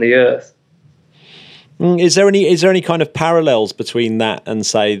happened on the Earth. Is there any kind of parallels between that and,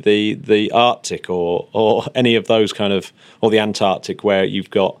 say, the Arctic or any of those kind of, or the Antarctic, where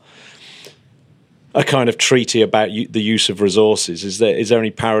you've got a kind of treaty about the use of resources? Is there any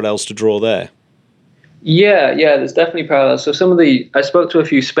parallels to draw there? Yeah, there's definitely parallels. So I spoke to a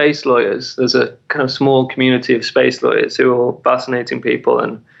few space lawyers. There's a kind of small community of space lawyers who are all fascinating people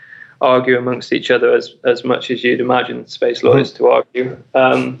and argue amongst each other as much as you'd imagine space lawyers to argue.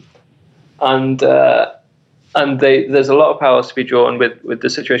 And there's a lot of powers to be drawn with the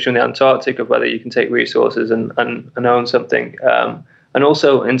situation in the Antarctic of whether you can take resources and own something. And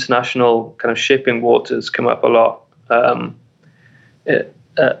also international kind of shipping waters come up a lot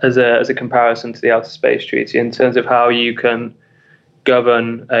as a comparison to the Outer Space Treaty in terms of how you can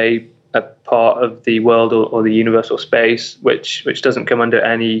govern a part of the world or the universe or space which doesn't come under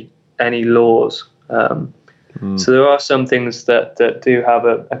any laws. So there are some things that do have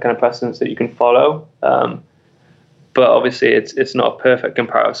a kind of precedence that you can follow. But obviously, it's not a perfect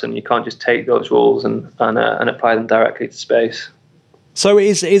comparison. You can't just take those rules and apply them directly to space. So,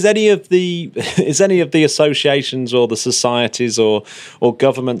 is any of the associations or the societies or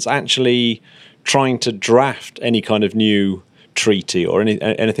governments actually trying to draft any kind of new treaty or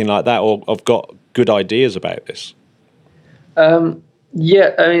anything like that, or have got good ideas about this?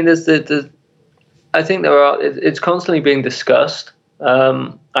 Yeah, I mean, I think there are. It's constantly being discussed.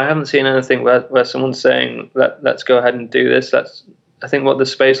 I haven't seen anything where someone's saying let's go ahead and do this. I think what the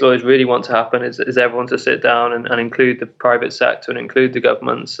space lawyers really want to happen is everyone to sit down and include the private sector and include the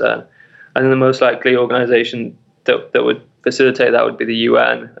governments. I think the most likely organization that would facilitate that would be the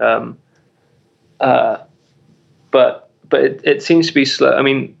UN. But it seems to be slow. I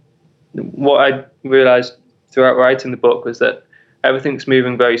mean, what I realized throughout writing the book was that everything's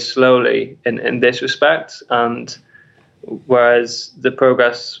moving very slowly in this respect, and whereas the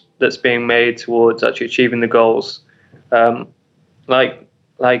progress that's being made towards actually achieving the goals, like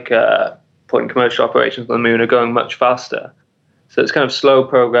putting commercial operations on the moon, are going much faster. So it's kind of slow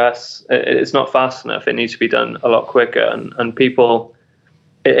progress. It's not fast enough. It needs to be done a lot quicker. And people,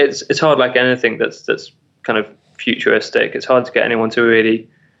 it's hard, like anything that's kind of futuristic. It's hard to get anyone to really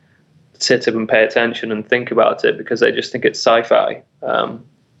sit up and pay attention and think about it because they just think it's sci-fi.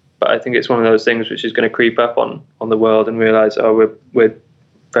 But I think it's one of those things which is going to creep up on the world and realize, we're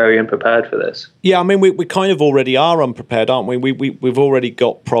very unprepared for this. Yeah, I mean, we kind of already are unprepared, aren't we? We've already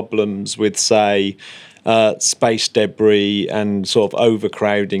got problems with, say, space debris and sort of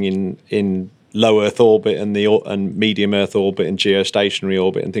overcrowding in low Earth orbit and medium Earth orbit and geostationary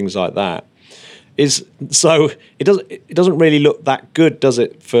orbit and things like that. So it doesn't really look that good, does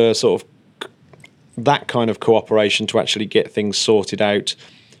it, for sort of that kind of cooperation to actually get things sorted out?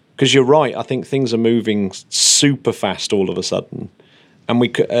 Because you're right, I think things are moving super fast all of a sudden.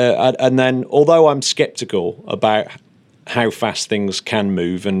 And then, although I'm sceptical about how fast things can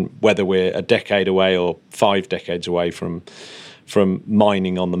move and whether we're a decade away or 5 decades away from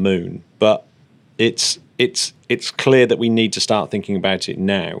mining on the moon, but it's clear that we need to start thinking about it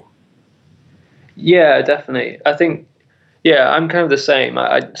now. Yeah, definitely. I think, I'm kind of the same.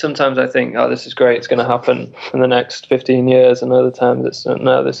 Sometimes I think, this is great, it's going to happen in the next 15 years, and other times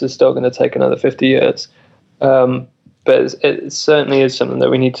this is still going to take another 50 years. But it certainly is something that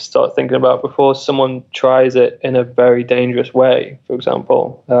we need to start thinking about before someone tries it in a very dangerous way. For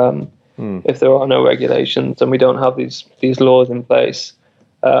example, if there are no regulations and we don't have these laws in place,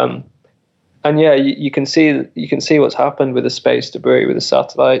 you can see what's happened with the space debris, with the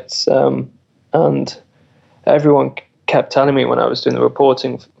satellites, and everyone kept telling me when I was doing the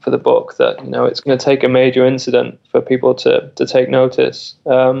reporting for the book that it's going to take a major incident for people to take notice.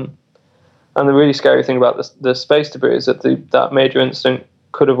 And the really scary thing about the space debris is that that major incident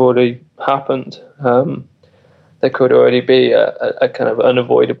could have already happened. There could already be a kind of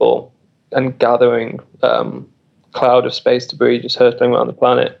unavoidable and gathering cloud of space debris just hurtling around the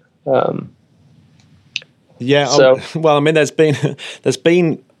planet. Well, I mean, there's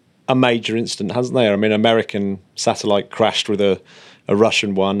been a major incident, hasn't there? I mean, American satellite crashed with a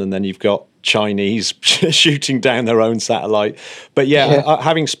Russian one, and then you've got Chinese shooting down their own satellite. But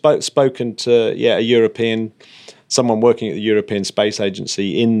having spoken to someone working at the European Space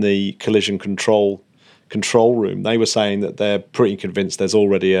Agency in the collision control room, they were saying that they're pretty convinced there's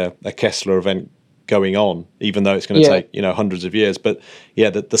already a Kessler event going on, even though it's going to take hundreds of years. But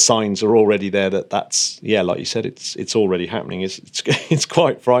the signs are already there that's like you said, it's already happening. It's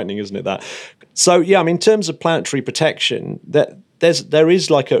quite frightening, isn't it? That. So in terms of planetary protection, there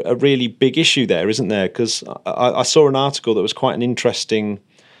is like a really big issue there, isn't there? Because I saw an article that was quite an interesting.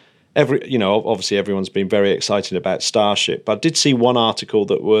 Obviously everyone's been very excited about Starship, but I did see one article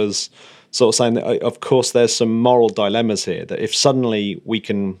that was sort of saying that, of course, there's some moral dilemmas here, that if suddenly we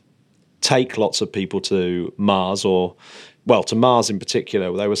can take lots of people to Mars, to Mars in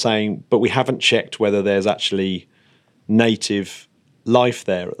particular, they were saying, but we haven't checked whether there's actually native life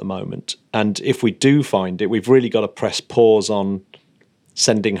there at the moment. And if we do find it, we've really got to press pause on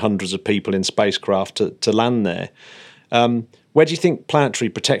sending hundreds of people in spacecraft to land there. Where do you think planetary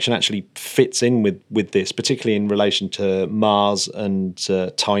protection actually fits in with this, particularly in relation to Mars and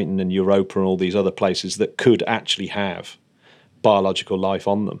Titan and Europa and all these other places that could actually have biological life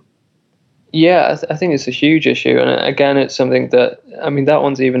on them? Yeah, I think it's a huge issue. And again, it's something that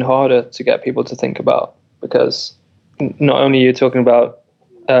one's even harder to get people to think about, because not only are you talking about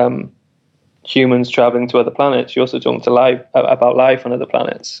humans traveling to other planets, you're also talking about life on other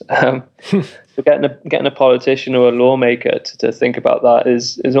planets. So getting a politician or a lawmaker to think about that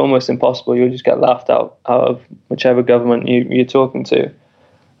is almost impossible. You'll just get laughed out of whichever government you're talking to.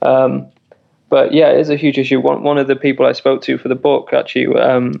 But it is a huge issue. One of the people I spoke to for the book actually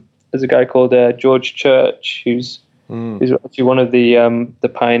is a guy called George Church, who's actually one of the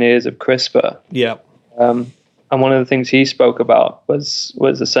pioneers of CRISPR. Yeah. And one of the things he spoke about was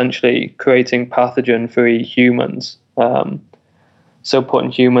essentially creating pathogen-free humans. So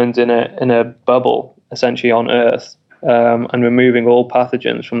putting humans in a bubble, essentially on Earth, and removing all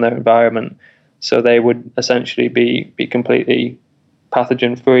pathogens from their environment, so they would essentially be completely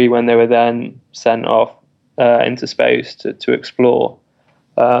pathogen-free when they were then sent off into space to explore.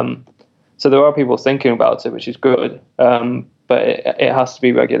 So there are people thinking about it, which is good. But it has to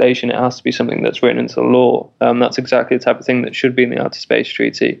be regulation. It has to be something that's written into law. That's exactly the type of thing that should be in the Outer Space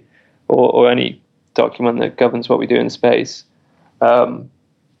Treaty, or any document that governs what we do in space. But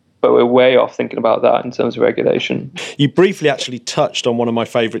we're way off thinking about that in terms of regulation. You briefly actually touched on one of my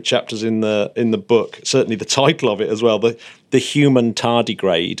favourite chapters in the book, certainly the title of it as well, the human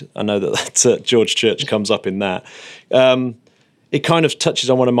tardigrade. I know that George Church comes up in that. It kind of touches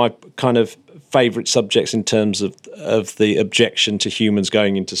on one of my kind of favourite subjects in terms of the objection to humans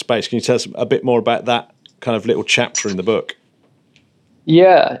going into space. Can you tell us a bit more about that kind of little chapter in the book?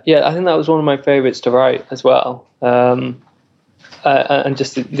 Yeah, I think that was one of my favourites to write as well. And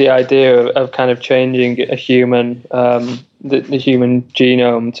just the idea of kind of changing a human, the human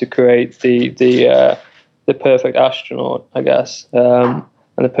genome to create the perfect astronaut, I guess, and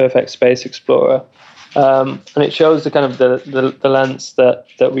the perfect space explorer. And it shows the kind of the lengths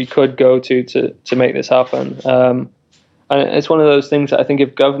that we could go to make this happen. And it's one of those things that I think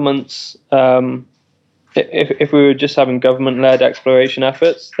if governments, if we were just having government-led exploration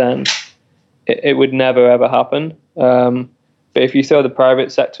efforts, then it would never ever happen. But if you throw the private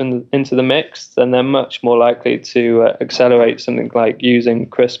sector into the mix, then they're much more likely to accelerate something like using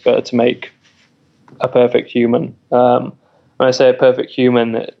CRISPR to make a perfect human. When I say a perfect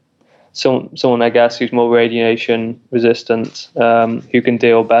human, someone I guess who's more radiation resistant, who can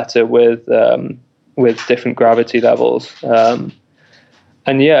deal better with different gravity levels. And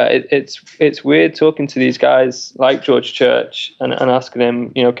it's weird talking to these guys like George Church and asking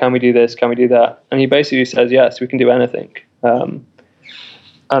him, can we do this? Can we do that? And he basically says, yes, we can do anything.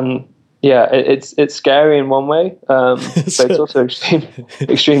 It's scary in one way, but it's also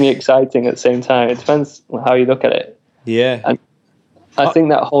extremely exciting at the same time. It depends on how you look at it. Yeah. And I think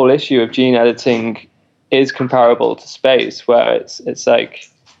that whole issue of gene editing is comparable to space, where it's like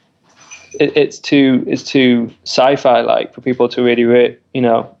it's too sci-fi like for people to really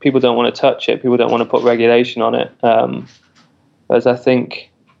people don't want to touch it, people don't want to put regulation on it. Whereas I think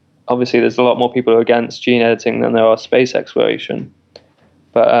obviously there's a lot more people who are against gene editing than there are space exploration.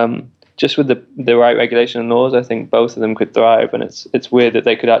 But just with the right regulation and laws, I think both of them could thrive, and it's weird that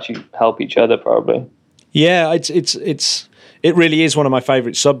they could actually help each other probably. Yeah, it really is one of my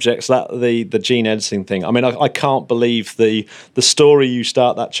favourite subjects, that the gene editing thing. I mean, I can't believe the story you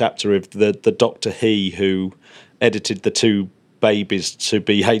start that chapter with, the Dr. He who edited the two babies to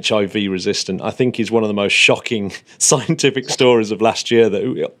be HIV resistant, I think is one of the most shocking scientific stories of last year.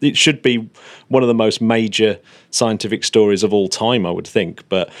 That it should be one of the most major scientific stories of all time, I would think.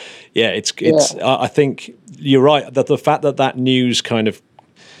 But I think you're right that the fact that news kind of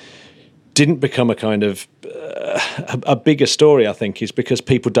didn't become a kind of a bigger story, I think, is because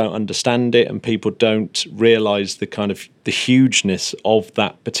people don't understand it and people don't realise the kind of the hugeness of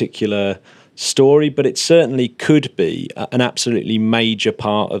that particular story, but it certainly could be an absolutely major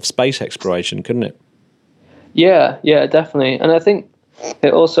part of space exploration, couldn't it? Yeah, definitely. And I think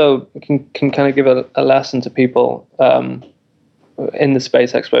it also can kind of give a lesson to people in the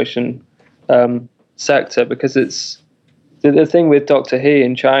space exploration sector, because it's the thing with Dr. He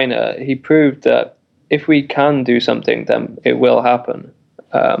in China. He proved that if we can do something, then it will happen.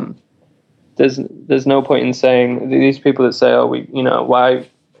 There's no point in saying, these people that say, why.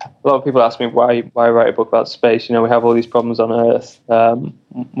 A lot of people ask me why write a book about space. We have all these problems on Earth.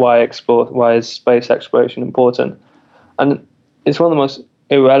 Why is space exploration important? And it's one of the most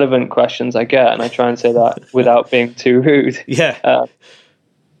irrelevant questions I get, and I try and say that without being too rude. Yeah.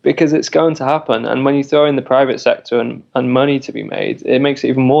 Because it's going to happen, and when you throw in the private sector and money to be made, it makes it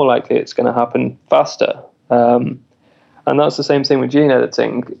even more likely it's going to happen faster. And that's the same thing with gene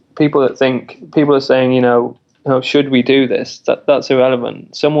editing. People are saying, should we do this? That's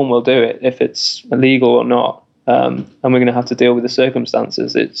irrelevant. Someone will do it, if it's illegal or not, and we're going to have to deal with the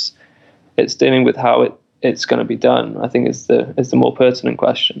circumstances. It's dealing with how it's going to be done, I think, is the more pertinent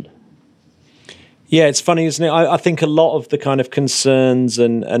question. Yeah, it's funny, isn't it? I think a lot of the kind of concerns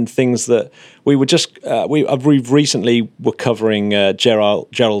and things that we were just we recently were covering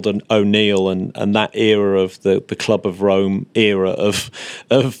Gerald and O'Neill and that era of the Club of Rome era of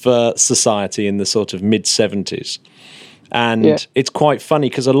society in the sort of mid-70s. And it's quite funny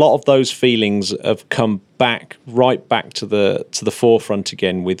because a lot of those feelings have come right back to the forefront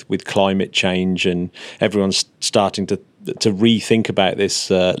again with climate change, and everyone's starting to rethink about this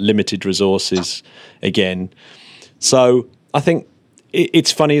limited resources again. So I think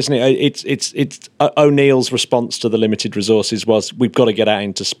it's funny, isn't it? It's O'Neill's response to the limited resources was, we've got to get out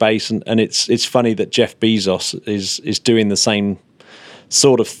into space, and it's funny that Jeff Bezos is doing the same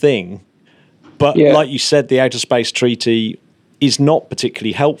sort of thing. But like you said, the Outer Space Treaty is not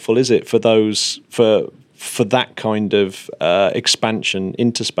particularly helpful, is it, for those for that kind of expansion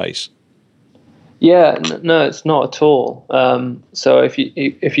into space? Yeah, no, it's not at all. So if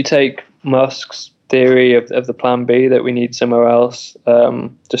you take Musk's theory of the plan B, that we need somewhere else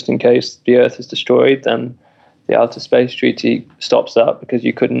just in case the Earth is destroyed, then the Outer Space Treaty stops that, because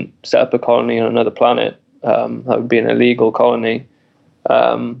you couldn't set up a colony on another planet. That would be an illegal colony.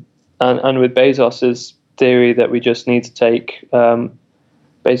 And with Bezos's theory that we just need to take,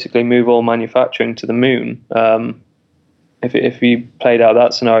 basically move all manufacturing to the moon. If we played out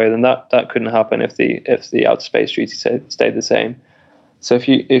that scenario, then that couldn't happen if the Outer Space Treaty stayed the same. So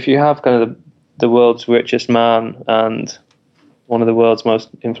if you have kind of the world's richest man and one of the world's most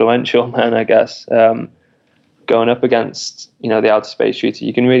influential men, I guess, going up against the Outer Space Treaty,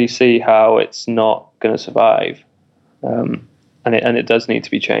 you can really see how it's not going to survive. And it does need to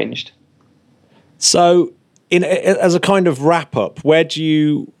be changed. So, as a kind of wrap up,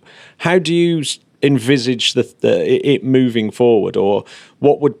 how do you envisage it moving forward, or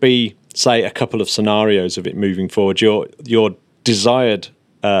what would be, say, a couple of scenarios of it moving forward? Your desired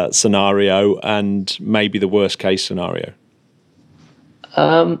scenario and maybe the worst case scenario.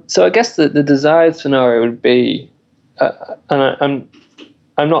 So I guess the desired scenario would be, and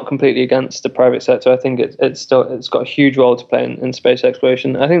I'm not completely against the private sector. I think it's got a huge role to play in space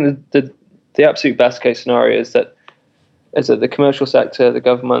exploration. I think the absolute best case scenario is that the commercial sector, the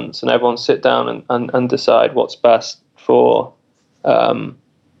governments, and everyone sit down and decide what's best for. I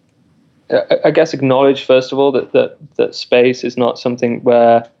guess acknowledge, first of all, that space is not something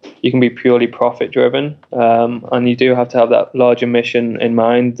where you can be purely profit driven, and you do have to have that larger mission in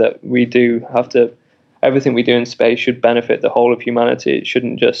mind, that we do have to. Everything we do in space should benefit the whole of humanity. It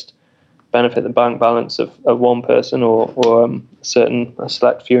shouldn't just benefit the bank balance of one person or a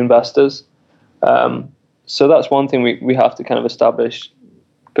select few investors. So that's one thing we have to kind of establish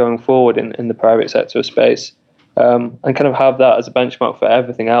going forward in the private sector of space, and kind of have that as a benchmark for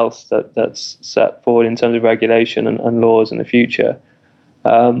everything else that's set forward in terms of regulation and laws in the future.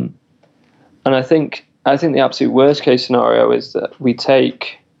 And I think the absolute worst case scenario is that we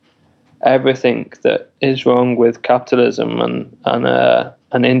take everything that is wrong with capitalism and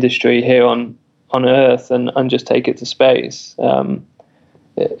an industry here on Earth and just take it to space.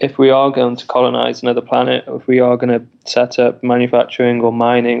 If we are going to colonize another planet, or if we are going to set up manufacturing or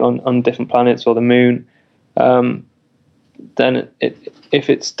mining on different planets or the moon, then if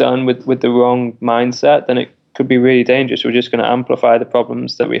it's done with the wrong mindset, then it could be really dangerous. We're just going to amplify the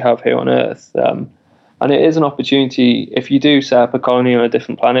problems that we have here on Earth. And it is an opportunity, if you do set up a colony on a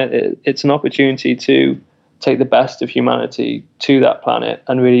different planet, it's an opportunity to take the best of humanity to that planet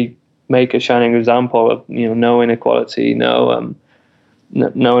and really make a shining example of no inequality, no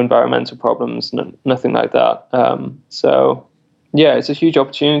environmental problems, nothing like that. So yeah, it's a huge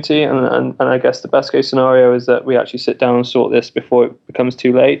opportunity, and I guess the best case scenario is that we actually sit down and sort this before it becomes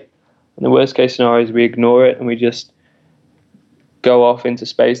too late. And the worst case scenario is we ignore it and we just go off into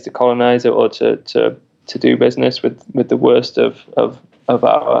space to colonize it or to do business with the worst of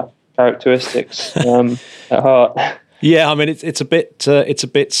our characteristics at heart. Yeah, I mean it's a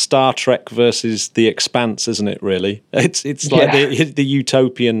bit Star Trek versus The Expanse, isn't it? Really, it's like the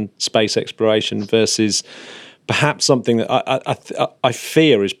utopian space exploration versus perhaps something that I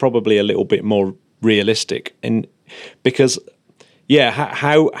fear is probably a little bit more realistic, and because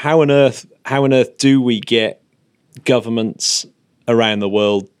how on earth do we get governments around the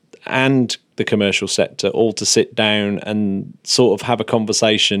world and the commercial sector all to sit down and sort of have a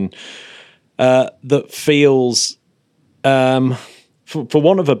conversation that feels, for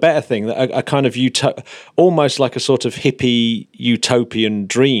want of a better thing, a kind of almost like a sort of hippie utopian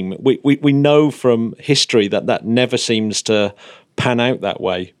dream. We know from history that never seems to pan out that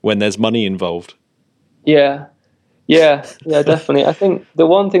way when there's money involved. Yeah, definitely. I think the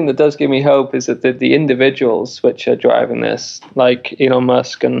one thing that does give me hope is that the individuals which are driving this, like Elon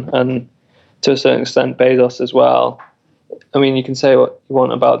Musk and to a certain extent Bezos as well. I mean, you can say what you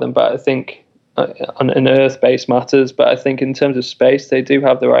want about them, but I think on Earth-based matters. But I think in terms of space, they do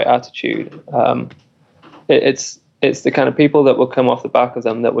have the right attitude. It's the kind of people that will come off the back of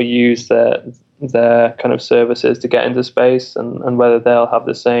them that will use their kind of services to get into space, and whether they'll have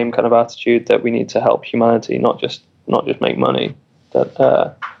the same kind of attitude that we need to help humanity, not just make money.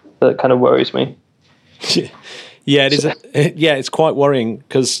 That kind of worries me. Yeah, it is. It's quite worrying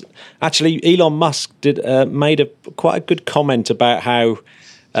because actually Elon Musk made quite a good comment about how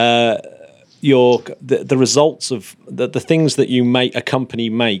the results of the things that you make a company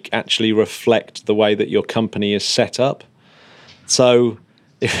make actually reflect the way that your company is set up. So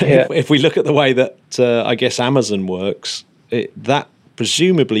if we look at the way that I guess Amazon works, that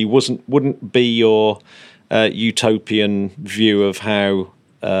presumably wouldn't be your utopian view of how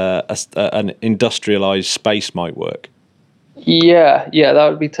an industrialized space might work. Yeah, that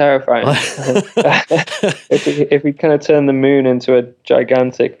would be terrifying. if we kind of turn the moon into a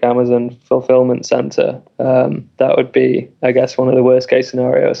gigantic Amazon fulfillment center, that would be, I guess, one of the worst case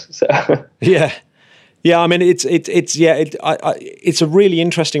scenarios. So. Yeah. I mean, it's a really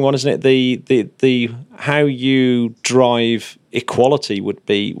interesting one, isn't it? The how you drive equality would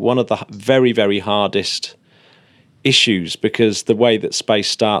be one of the very, very hardest issues, because the way that space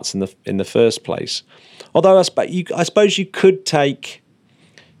starts in the first place. Although I suppose you could take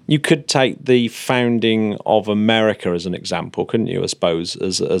the founding of America as an example, couldn't you? I suppose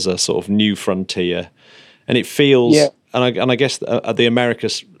as a sort of new frontier, and it feels, and I guess the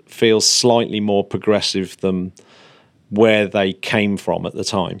Americas feels slightly more progressive than where they came from at the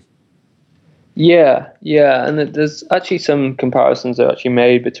time. Yeah, and there's actually some comparisons that are actually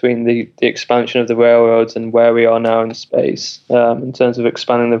made between the expansion of the railroads and where we are now in space, in terms of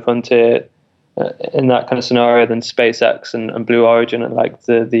expanding the frontier. In that kind of scenario, than SpaceX and Blue Origin, and like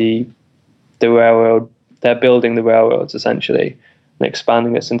the railroad, they're building the railroads essentially and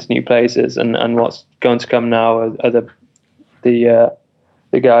expanding us into new places. And what's going to come now are the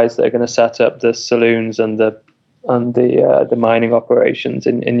guys that are going to set up the saloons and the mining operations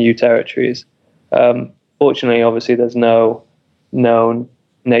in new territories. Fortunately, obviously, there's no known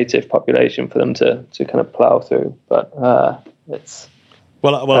native population for them to kind of plow through, but it's.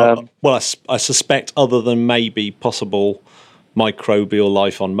 Well, I suspect, other than maybe possible microbial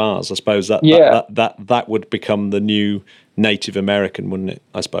life on Mars, I suppose that would become the new Native American, wouldn't it?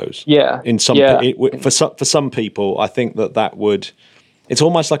 I suppose. Yeah. For some people, I think that would. It's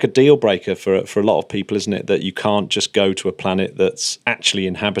almost like a deal breaker for a lot of people, isn't it? That you can't just go to a planet that's actually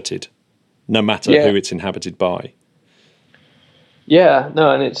inhabited, no matter who it's inhabited by. Yeah,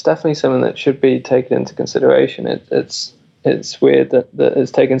 no, and it's definitely something that should be taken into consideration. It's weird that it's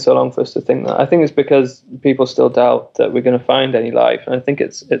taken so long for us to think that. I think it's because people still doubt that we're going to find any life, and I think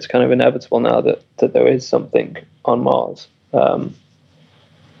it's kind of inevitable now that there is something on Mars. And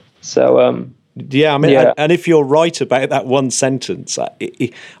if you're right about that one sentence, I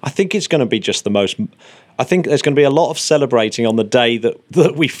think it's going to be just the most. I think there's going to be a lot of celebrating on the day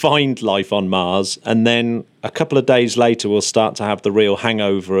that we find life on Mars, and then a couple of days later we'll start to have the real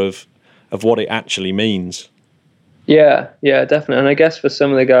hangover of what it actually means. Yeah, definitely. And I guess for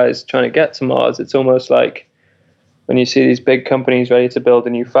some of the guys trying to get to Mars, it's almost like when you see these big companies ready to build a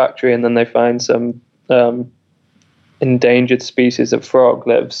new factory, and then they find some endangered species of frog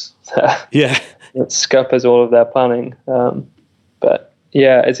lives. That scuppers all of their planning. But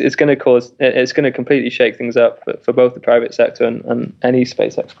yeah, it's going to completely shake things up for both the private sector and any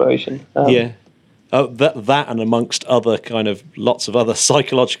space exploration. That and amongst other kind of lots of other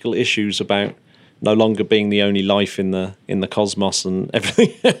psychological issues about no longer being the only life in the cosmos and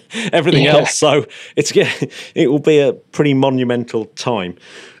everything else. So it will be a pretty monumental time.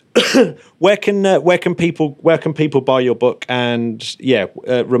 Where can people buy your book, and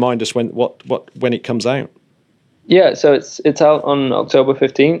remind us when it comes out? Yeah, so it's out on October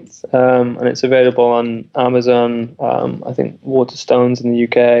 15th, and it's available on Amazon, I think Waterstones in the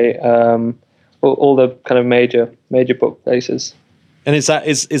UK, all the kind of major book places. And is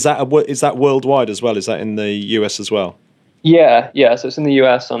that worldwide as well? Is that in the US as well? Yeah. So it's in the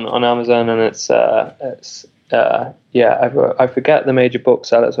US on Amazon, and it's I forget the major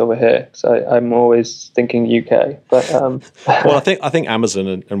booksellers over here, so I'm always thinking UK. But well, I think Amazon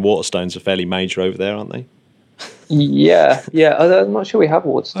and Waterstones are fairly major over there, aren't they? Yeah. Although I'm not sure we have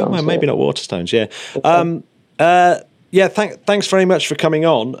Waterstones. Well, maybe not Waterstones. Yeah. Thanks very much for coming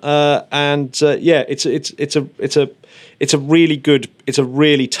on. It's a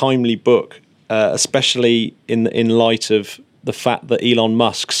really timely book, especially in light of the fact that Elon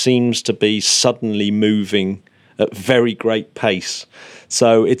Musk seems to be suddenly moving at very great pace.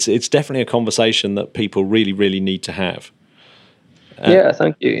 So it's definitely a conversation that people really, really need to have.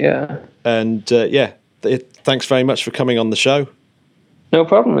 Thank you. Yeah. And thanks very much for coming on the show. No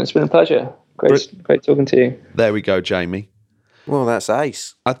problem. It's been a pleasure. Great talking to you. There we go, Jamie. Well, that's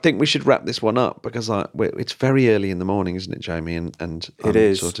ace. I think we should wrap this one up because it's very early in the morning, isn't it, Jamie? And it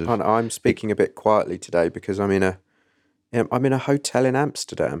is. I'm speaking a bit quietly today because I'm in a hotel in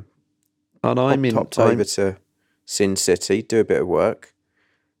Amsterdam. And I'm over to Sin City, do a bit of work,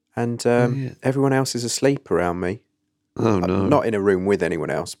 and everyone else is asleep around me. Oh no! I'm not in a room with anyone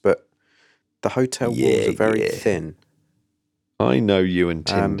else, but the hotel walls are very thin. I know you and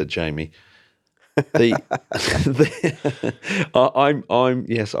Tinder, Jamie. I'm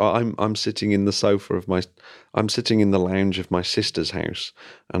sitting in the sofa of I'm sitting in the lounge of my sister's house,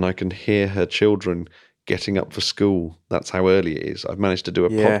 and I can hear her children getting up for school. That's how early it is. I've managed to do a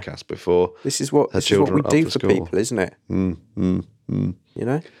podcast before. This is what we do for people, isn't it? You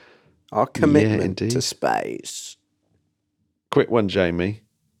know, our commitment to space. Quick one, Jamie.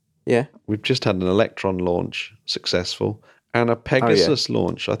 Yeah, we've just had an Electron launch, successful. And a Pegasus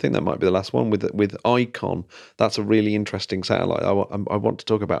launch. I think that might be the last one with Icon. That's a really interesting satellite. I want to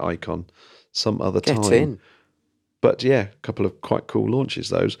talk about Icon some other time. Get in. But yeah, a couple of quite cool launches,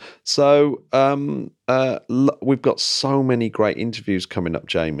 those. So we've got so many great interviews coming up,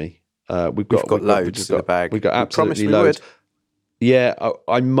 Jamie. We've got loads in the bag. We've got absolutely loads. Yeah,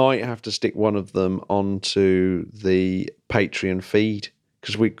 I might have to stick one of them onto the Patreon feed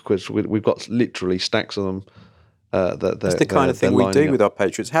because we've got literally stacks of them. That's the kind of thing we do with our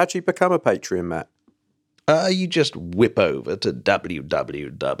patrons. How do you become a Patreon, Matt? You just whip over to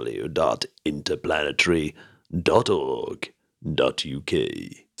www.interplanetary.org.uk.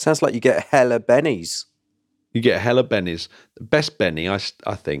 Sounds like you get hella bennies. You get hella bennies. The best benny, I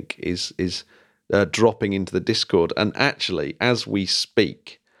think, is dropping into the Discord. And actually, as we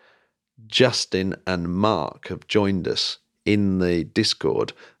speak, Justin and Mark have joined us in the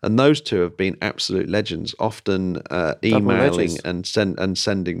Discord, and those two have been absolute legends, often emailing and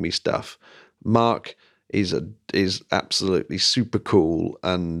sending me stuff. Mark is absolutely super cool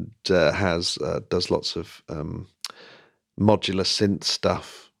and does lots of modular synth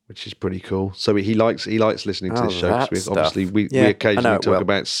stuff, which is pretty cool. So he likes listening to this show because we occasionally talk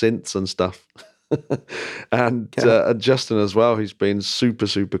about synths and stuff. And Justin as well, who's been super,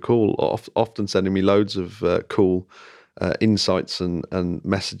 super cool, often sending me loads of cool insights and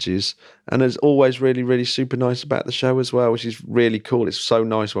messages, and is always really, really super nice about the show as well, which is really cool. It's so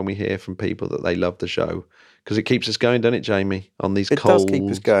nice when we hear from people that they love the show because it keeps us going, doesn't it, Jamie? On these cold, it does keep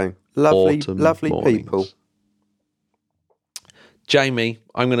us going. Lovely mornings. People. Jamie,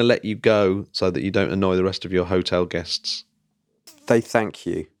 I'm going to let you go so that you don't annoy the rest of your hotel guests. They thank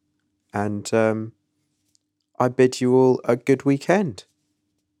you, and I bid you all a good weekend.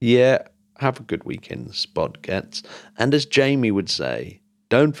 Yeah. Have a good weekend, Spodcats. And as Jamie would say,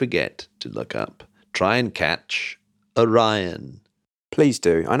 don't forget to look up, try and catch Orion. Please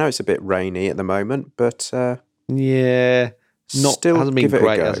do. I know it's a bit rainy at the moment, but hasn't been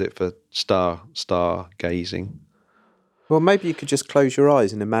great, has it, for star gazing? Well, maybe you could just close your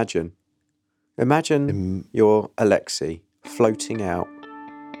eyes and imagine. Imagine you're Alexei floating out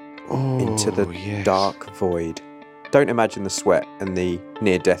into the dark void. Don't imagine the sweat and the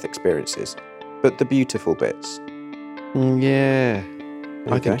near-death experiences, but the beautiful bits. Yeah.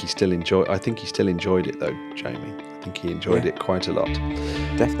 I think he still enjoyed it though, Jamie. I think he enjoyed it quite a lot.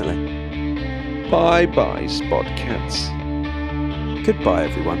 Definitely. Bye-bye, Spodcats. Goodbye,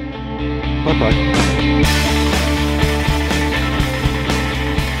 everyone. Bye-bye.